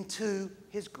weakness into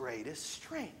his greatest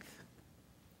strength.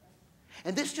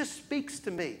 And this just speaks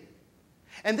to me.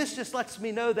 And this just lets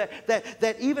me know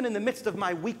that even in the midst of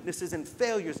my weaknesses and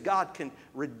failures, God can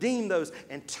redeem those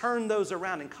and turn those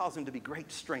around and cause them to be great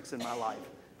strengths in my life.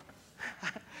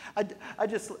 I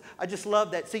just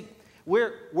love that. See,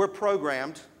 we're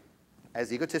programmed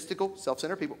as egotistical,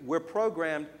 self-centered people. We're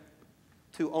programmed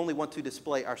to only want to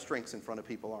display our strengths in front of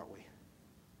people, aren't we?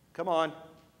 Come on.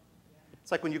 It's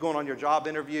like when you're going on your job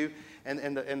interview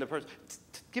and the person,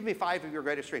 give me 5 of your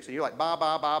greatest strengths. And you're like, ba,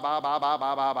 ba, ba, ba, ba, ba,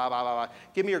 ba, ba, ba, ba, ba.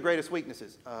 Give me your greatest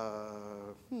weaknesses. I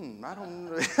don't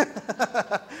know.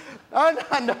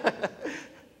 I know.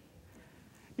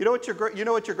 You know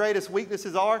what your greatest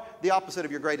weaknesses are? The opposite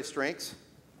of your greatest strengths.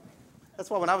 That's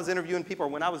why when I was interviewing people, or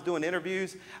when I was doing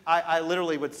interviews, I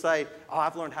literally would say, oh,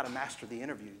 I've learned how to master the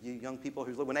interview. You young people,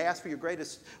 when they ask for your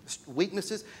greatest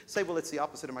weaknesses, say, well, it's the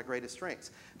opposite of my greatest strengths.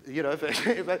 You know, but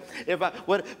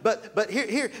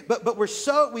we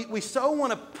so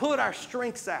want to put our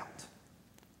strengths out.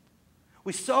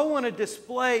 We so want to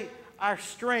display our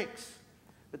strengths.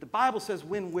 But the Bible says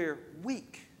when we're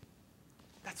weak,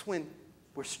 that's when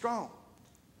we're strong.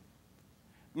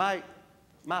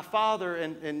 My father,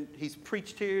 and he's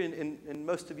preached here, and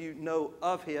most of you know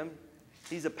of him.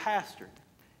 He's a pastor.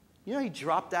 You know, he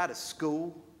dropped out of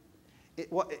school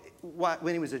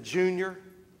when he was a junior.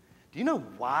 Do you know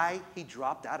why he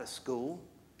dropped out of school?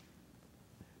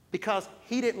 Because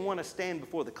he didn't want to stand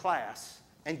before the class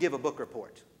and give a book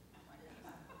report.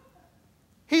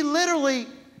 He literally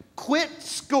quit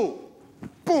school,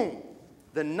 boom,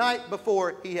 the night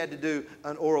before he had to do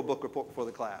an oral book report before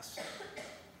the class.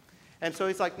 And so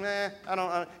he's like, nah, I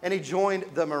don't. And he joined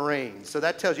the Marines. So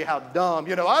that tells you how dumb.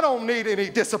 You know, I don't need any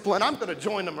discipline. I'm going to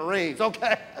join the Marines,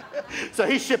 okay? So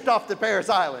he shipped off to Parris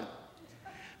Island.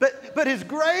 But his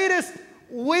greatest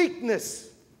weakness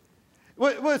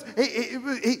was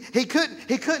he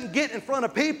couldn't get in front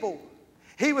of people.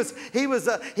 He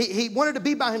wanted to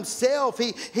be by himself.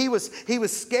 He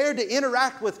was scared to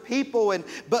interact with people.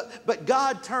 But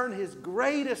God turned his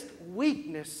greatest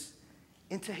weakness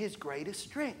into his greatest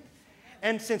strength.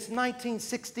 And since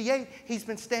 1968, he's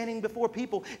been standing before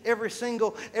people every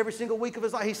single week of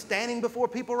his life. He's standing before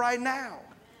people right now.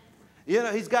 You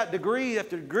know, he's got degree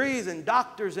after degrees and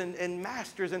doctors and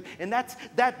masters. And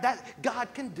that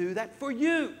God can do that for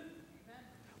you.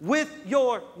 With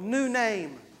your new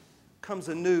name comes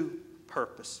a new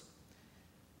purpose.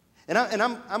 And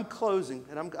I'm closing,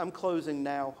 and I'm closing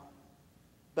now,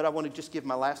 but I want to just give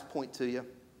my last point to you.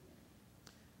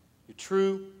 Your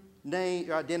true name,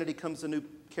 your identity carries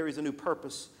a new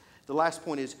purpose. The last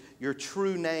point is your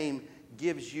true name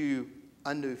gives you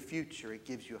a new future. It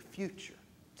gives you a future.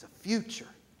 It's a future.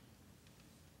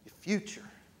 Your future.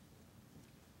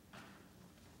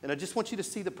 And I just want you to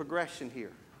see the progression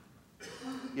here.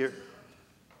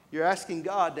 You're asking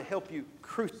God to help you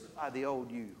crucify the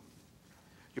old you.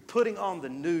 You're putting on the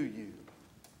new you.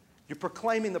 You're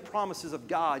proclaiming the promises of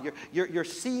God. You're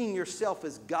seeing yourself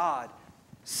as God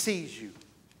sees you.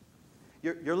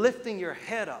 You're lifting your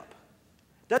head up.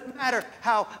 Doesn't matter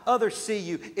how others see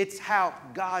you, it's how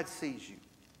God sees you.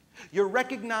 You're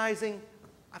recognizing,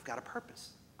 I've got a purpose.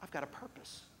 I've got a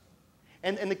purpose.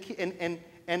 And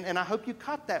I hope you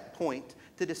caught that point.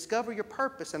 To discover your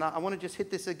purpose, and I want to just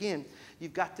hit this again,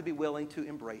 you've got to be willing to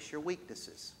embrace your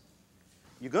weaknesses.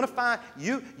 You're going to find,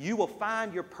 you will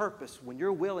find your purpose when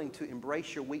you're willing to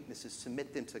embrace your weaknesses,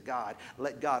 submit them to God,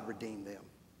 let God redeem them.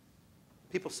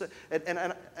 People say, and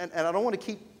I don't want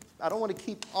to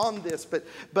keep on this, but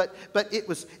it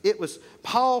was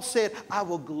Paul said, I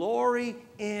will glory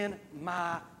in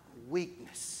my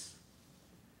weakness.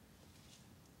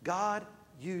 God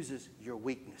uses your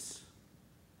weakness.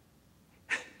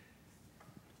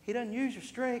 He doesn't use your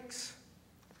strengths.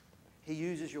 He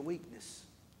uses your weakness.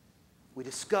 We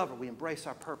discover, we embrace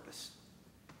our purpose,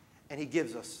 and He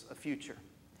gives us a future.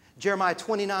 Jeremiah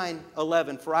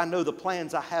 29:11, for I know the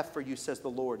plans I have for you, says the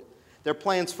Lord. They're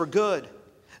plans for good,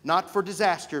 not for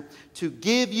disaster, to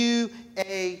give you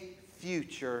a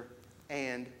future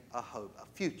and a hope. A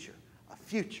future, a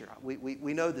future.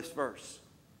 We know this verse.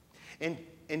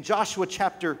 In Joshua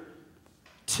chapter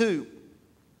 2,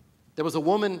 there was a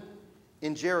woman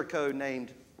in Jericho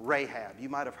named Rahab. You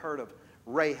might have heard of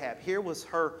Rahab. Here was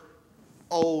her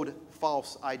old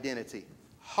false identity.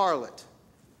 Harlot.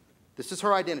 This is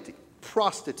her identity.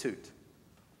 Prostitute.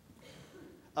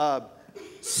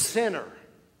 Sinner.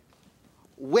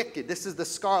 Wicked. This is the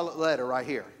scarlet letter right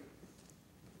here.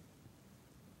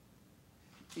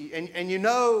 And you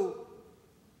know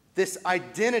this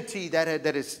identity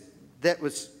that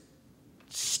was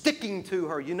sticking to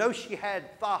her. You know she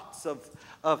had thoughts of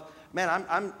man,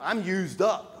 I'm used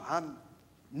up.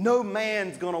 No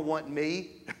man's going to want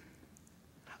me.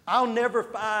 I'll never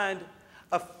find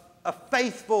a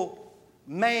faithful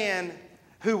man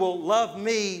who will love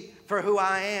me for who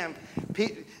I am.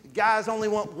 Guys only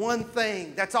want one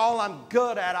thing. That's all I'm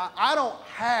good at. I don't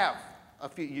have a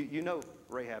few. You know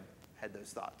Rahab had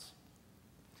those thoughts.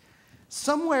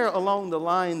 Somewhere along the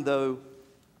line, though,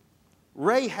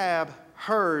 Rahab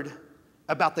heard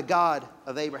about the God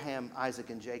of Abraham, Isaac,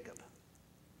 and Jacob.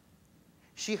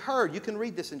 She heard, you can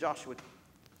read this in Joshua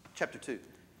chapter 2.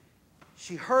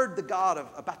 She heard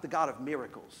about the God of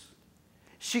miracles.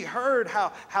 She heard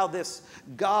how this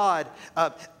God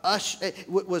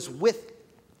was with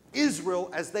Israel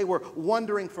as they were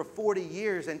wandering for 40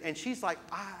 years. And she's like,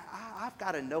 I've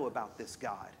got to know about this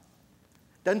God.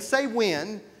 Doesn't say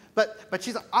when, but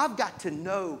she's like, I've got to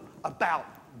know about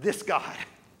this God.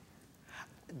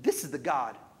 This is the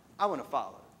God I want to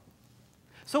follow.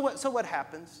 So what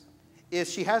happens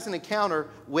is she has an encounter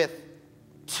with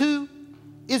 2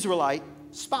 Israelite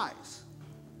spies.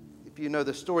 If you know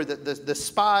the story, the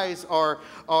spies are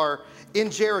in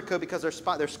Jericho because they're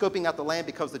scoping out the land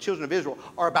because the children of Israel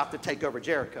are about to take over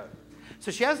Jericho.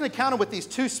 So she has an encounter with these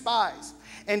 2 spies.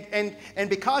 And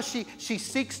because she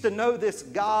seeks to know this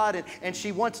God and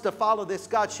she wants to follow this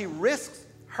God, she risks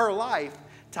her life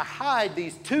to hide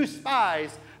these 2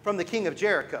 spies from the king of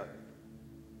Jericho.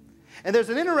 And there's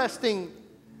an interesting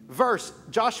verse,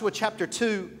 Joshua chapter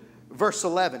 2, verse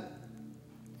 11.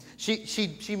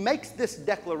 She makes this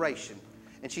declaration,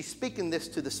 and she's speaking this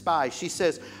to the spies. She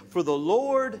says, for the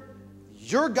Lord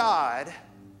your God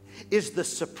is the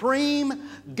supreme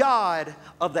God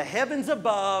of the heavens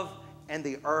above and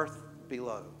the earth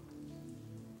below.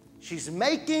 She's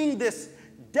making this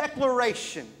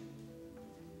declaration.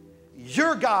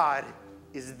 Your God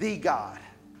is the God.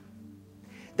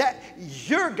 That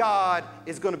your God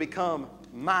is going to become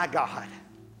my God.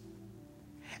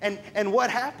 And what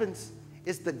happens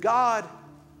is the God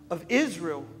of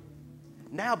Israel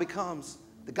now becomes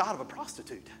the God of a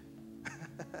prostitute.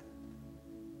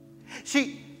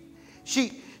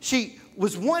 She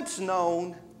was once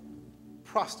known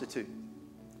prostitute,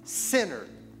 sinner,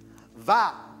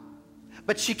 vile,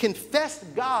 but she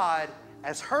confessed God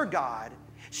as her God.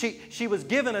 She was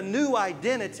given a new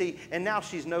identity, and now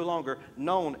she's no longer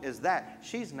known as that.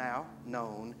 She's now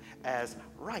known as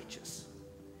righteous,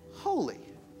 holy.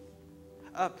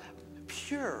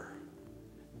 pure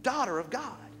daughter of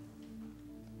God.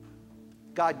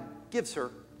 God gives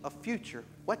her a future.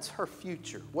 What's her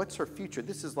future? What's her future?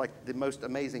 This is like the most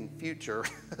amazing future.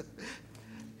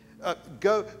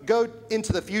 Go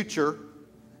into the future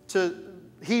to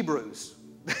Hebrews,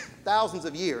 thousands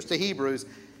of years to Hebrews.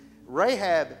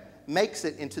 Rahab makes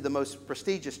it into the most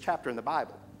prestigious chapter in the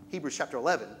Bible, Hebrews chapter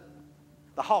 11,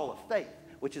 the Hall of Faith,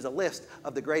 which is a list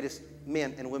of the greatest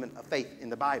men and women of faith in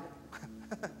the Bible.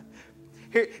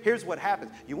 Here's what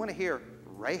happens. You want to hear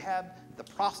Rahab, the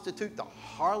prostitute, the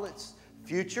harlot's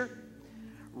future?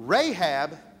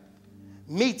 Rahab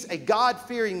meets a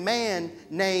God-fearing man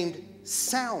named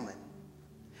Salmon.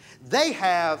 They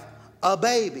have a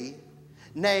baby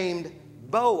named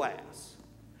Boaz.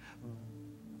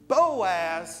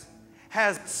 Boaz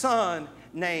has a son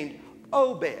named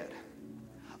Obed.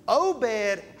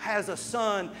 Obed has a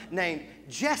son named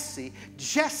Jesse.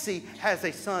 Jesse has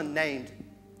a son named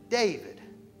David.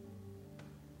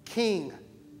 King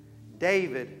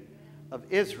David of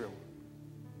Israel.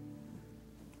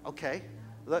 Okay,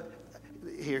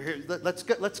 let's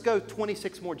go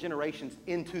 26 more generations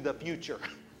into the future.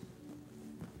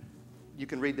 You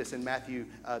can read this in Matthew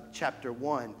chapter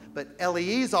 1. But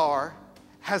Eleazar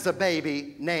has a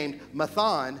baby named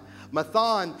Mathan.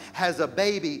 Mathan has a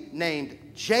baby named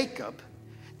Jacob.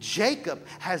 Jacob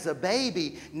has a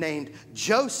baby named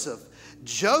Joseph.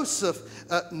 Joseph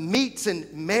meets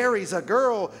and marries a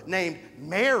girl named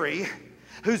Mary,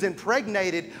 who's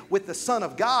impregnated with the Son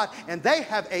of God, and they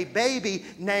have a baby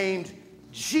named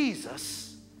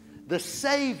Jesus, the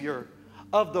Savior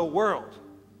of the world.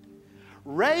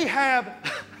 Rahab,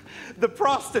 the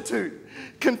prostitute,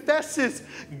 confesses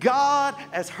God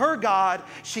as her God.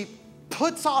 She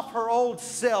puts off her old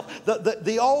self,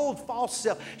 the old false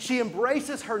self. She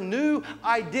embraces her new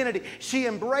identity. She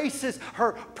embraces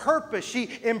her purpose. She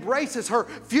embraces her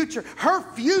future. Her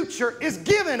future is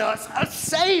giving us a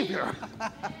Savior.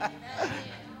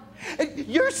 And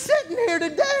you're sitting here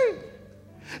today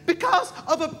because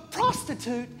of a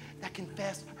prostitute that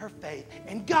confessed her faith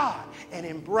in God and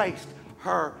embraced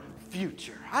her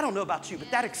future. I don't know about you,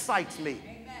 but that excites me.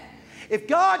 If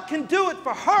God can do it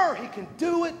for her, He can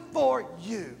do it for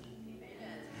you.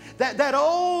 That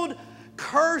old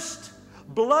cursed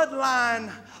bloodline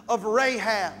of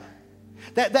Rahab,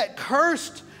 that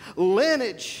cursed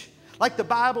lineage, like the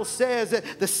Bible says,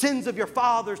 that the sins of your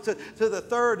fathers to the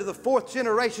third, to the fourth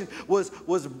generation was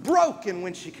broken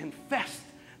when she confessed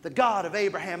the God of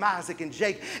Abraham, Isaac, and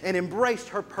Jacob and embraced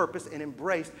her purpose and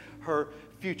embraced her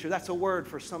future. That's a word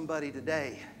for somebody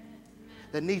today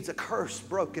that needs a curse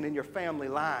broken in your family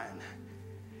line.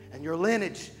 And your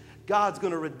lineage, God's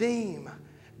going to redeem.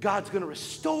 God's going to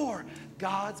restore.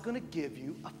 God's going to give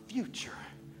you a future.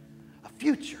 A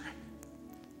future.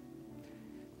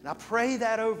 And I pray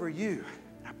that over you.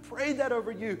 I pray that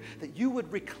over you, that you would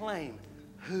reclaim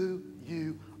who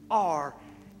you are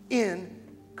in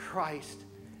Christ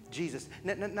Jesus.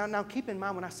 Now keep in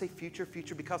mind when I say future,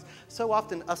 because so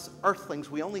often us earthlings,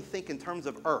 we only think in terms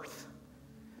of earth.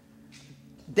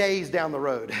 Days down the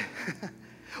road,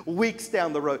 weeks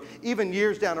down the road, even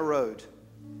years down the road.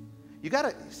 You got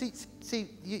to see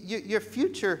your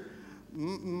future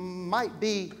might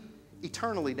be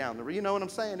eternally down the road. You know what I'm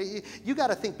saying? You got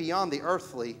to think beyond the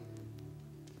earthly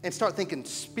and start thinking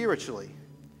spiritually.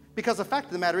 Because the fact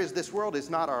of the matter is, this world is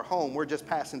not our home. We're just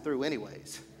passing through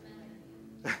anyways.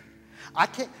 I'm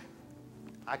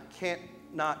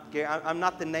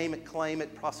not the name it, claim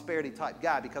it, prosperity type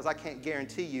guy, because I can't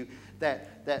guarantee you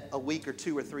that a week or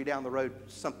two or three down the road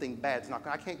something bad's not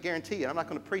going to. I can't guarantee it. I'm not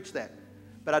going to preach that.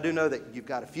 But I do know that you've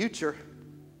got a future.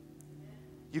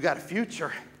 You got a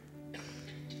future.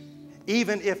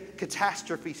 Even if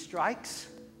catastrophe strikes,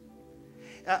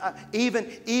 even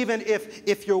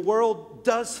if your world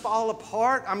does fall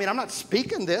apart. I mean, I'm not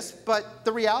speaking this, but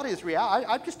the reality is reality.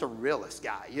 I'm just a realist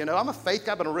guy, you know. I'm a faith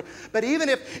guy, but even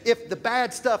if the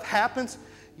bad stuff happens,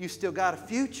 you still got a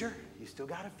future. You still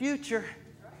got a future.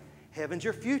 Heaven's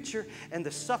your future, and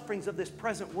the sufferings of this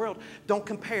present world don't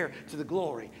compare to the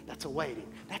glory that's awaiting.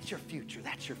 That's your future.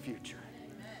 That's your future.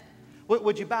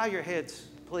 Would you bow your heads,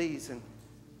 please? And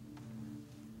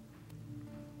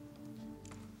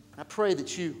I pray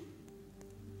that you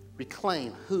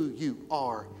reclaim who you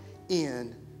are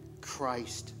in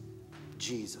Christ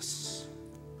Jesus.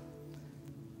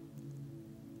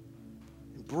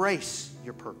 Embrace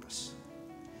your purpose.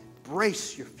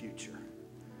 Embrace your future.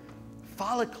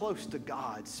 Follow close to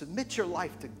God. Submit your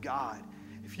life to God.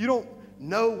 If you don't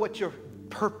know what your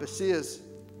purpose is,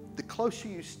 the closer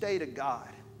you stay to God,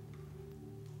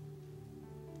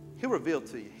 He'll reveal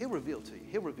to you. He'll reveal to you.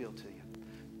 He'll reveal to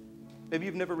you. Maybe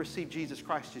you've never received Jesus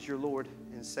Christ as your Lord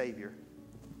and Savior.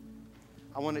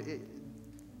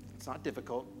 It's not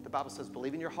difficult. The Bible says,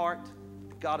 believe in your heart,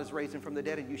 God is raised him from the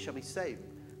dead, and you shall be saved.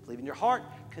 Believe in your heart,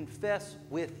 confess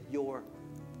with your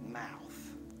mouth.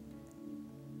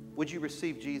 Would you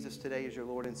receive Jesus today as your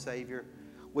Lord and Savior?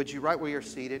 Would you, right where you're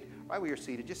seated,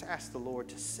 just ask the Lord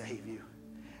to save you.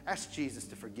 Ask Jesus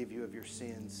to forgive you of your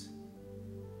sins.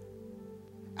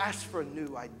 Ask for a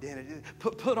new identity.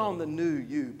 Put on the new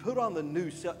you. Put on the new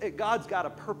self. God's got a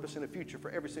purpose and a future for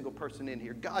every single person in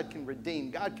here. God can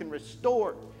redeem. God can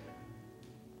restore.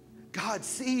 God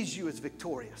sees you as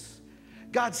victorious.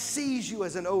 God sees you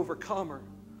as an overcomer.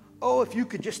 Oh, if you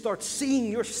could just start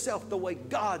seeing yourself the way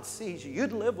God sees you,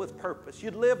 you'd live with purpose.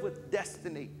 You'd live with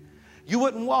destiny. You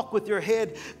wouldn't walk with your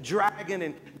head dragging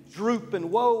and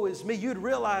drooping, woe is me. You'd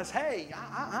realize, hey,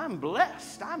 I'm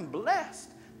blessed. I'm blessed.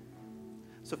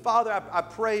 So, Father, I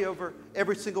pray over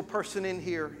every single person in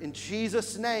here, in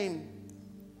Jesus' name,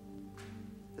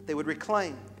 that they would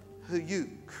reclaim who you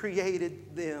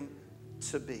created them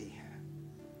to be.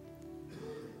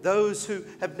 Those who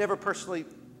have never personally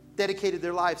dedicated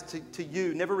their lives to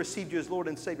you, never received you as Lord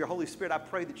and Savior, Holy Spirit, I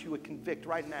pray that you would convict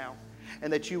right now,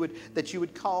 and that you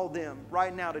would call them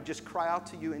right now to just cry out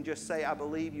to you and just say, I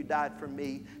believe you died for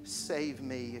me, save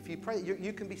me. If you pray,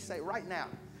 you can be saved right now.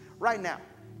 Right now,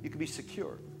 you can be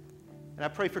secure. And I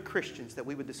pray for Christians that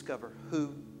we would discover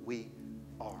who we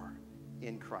are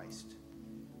in Christ.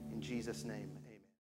 In Jesus' name.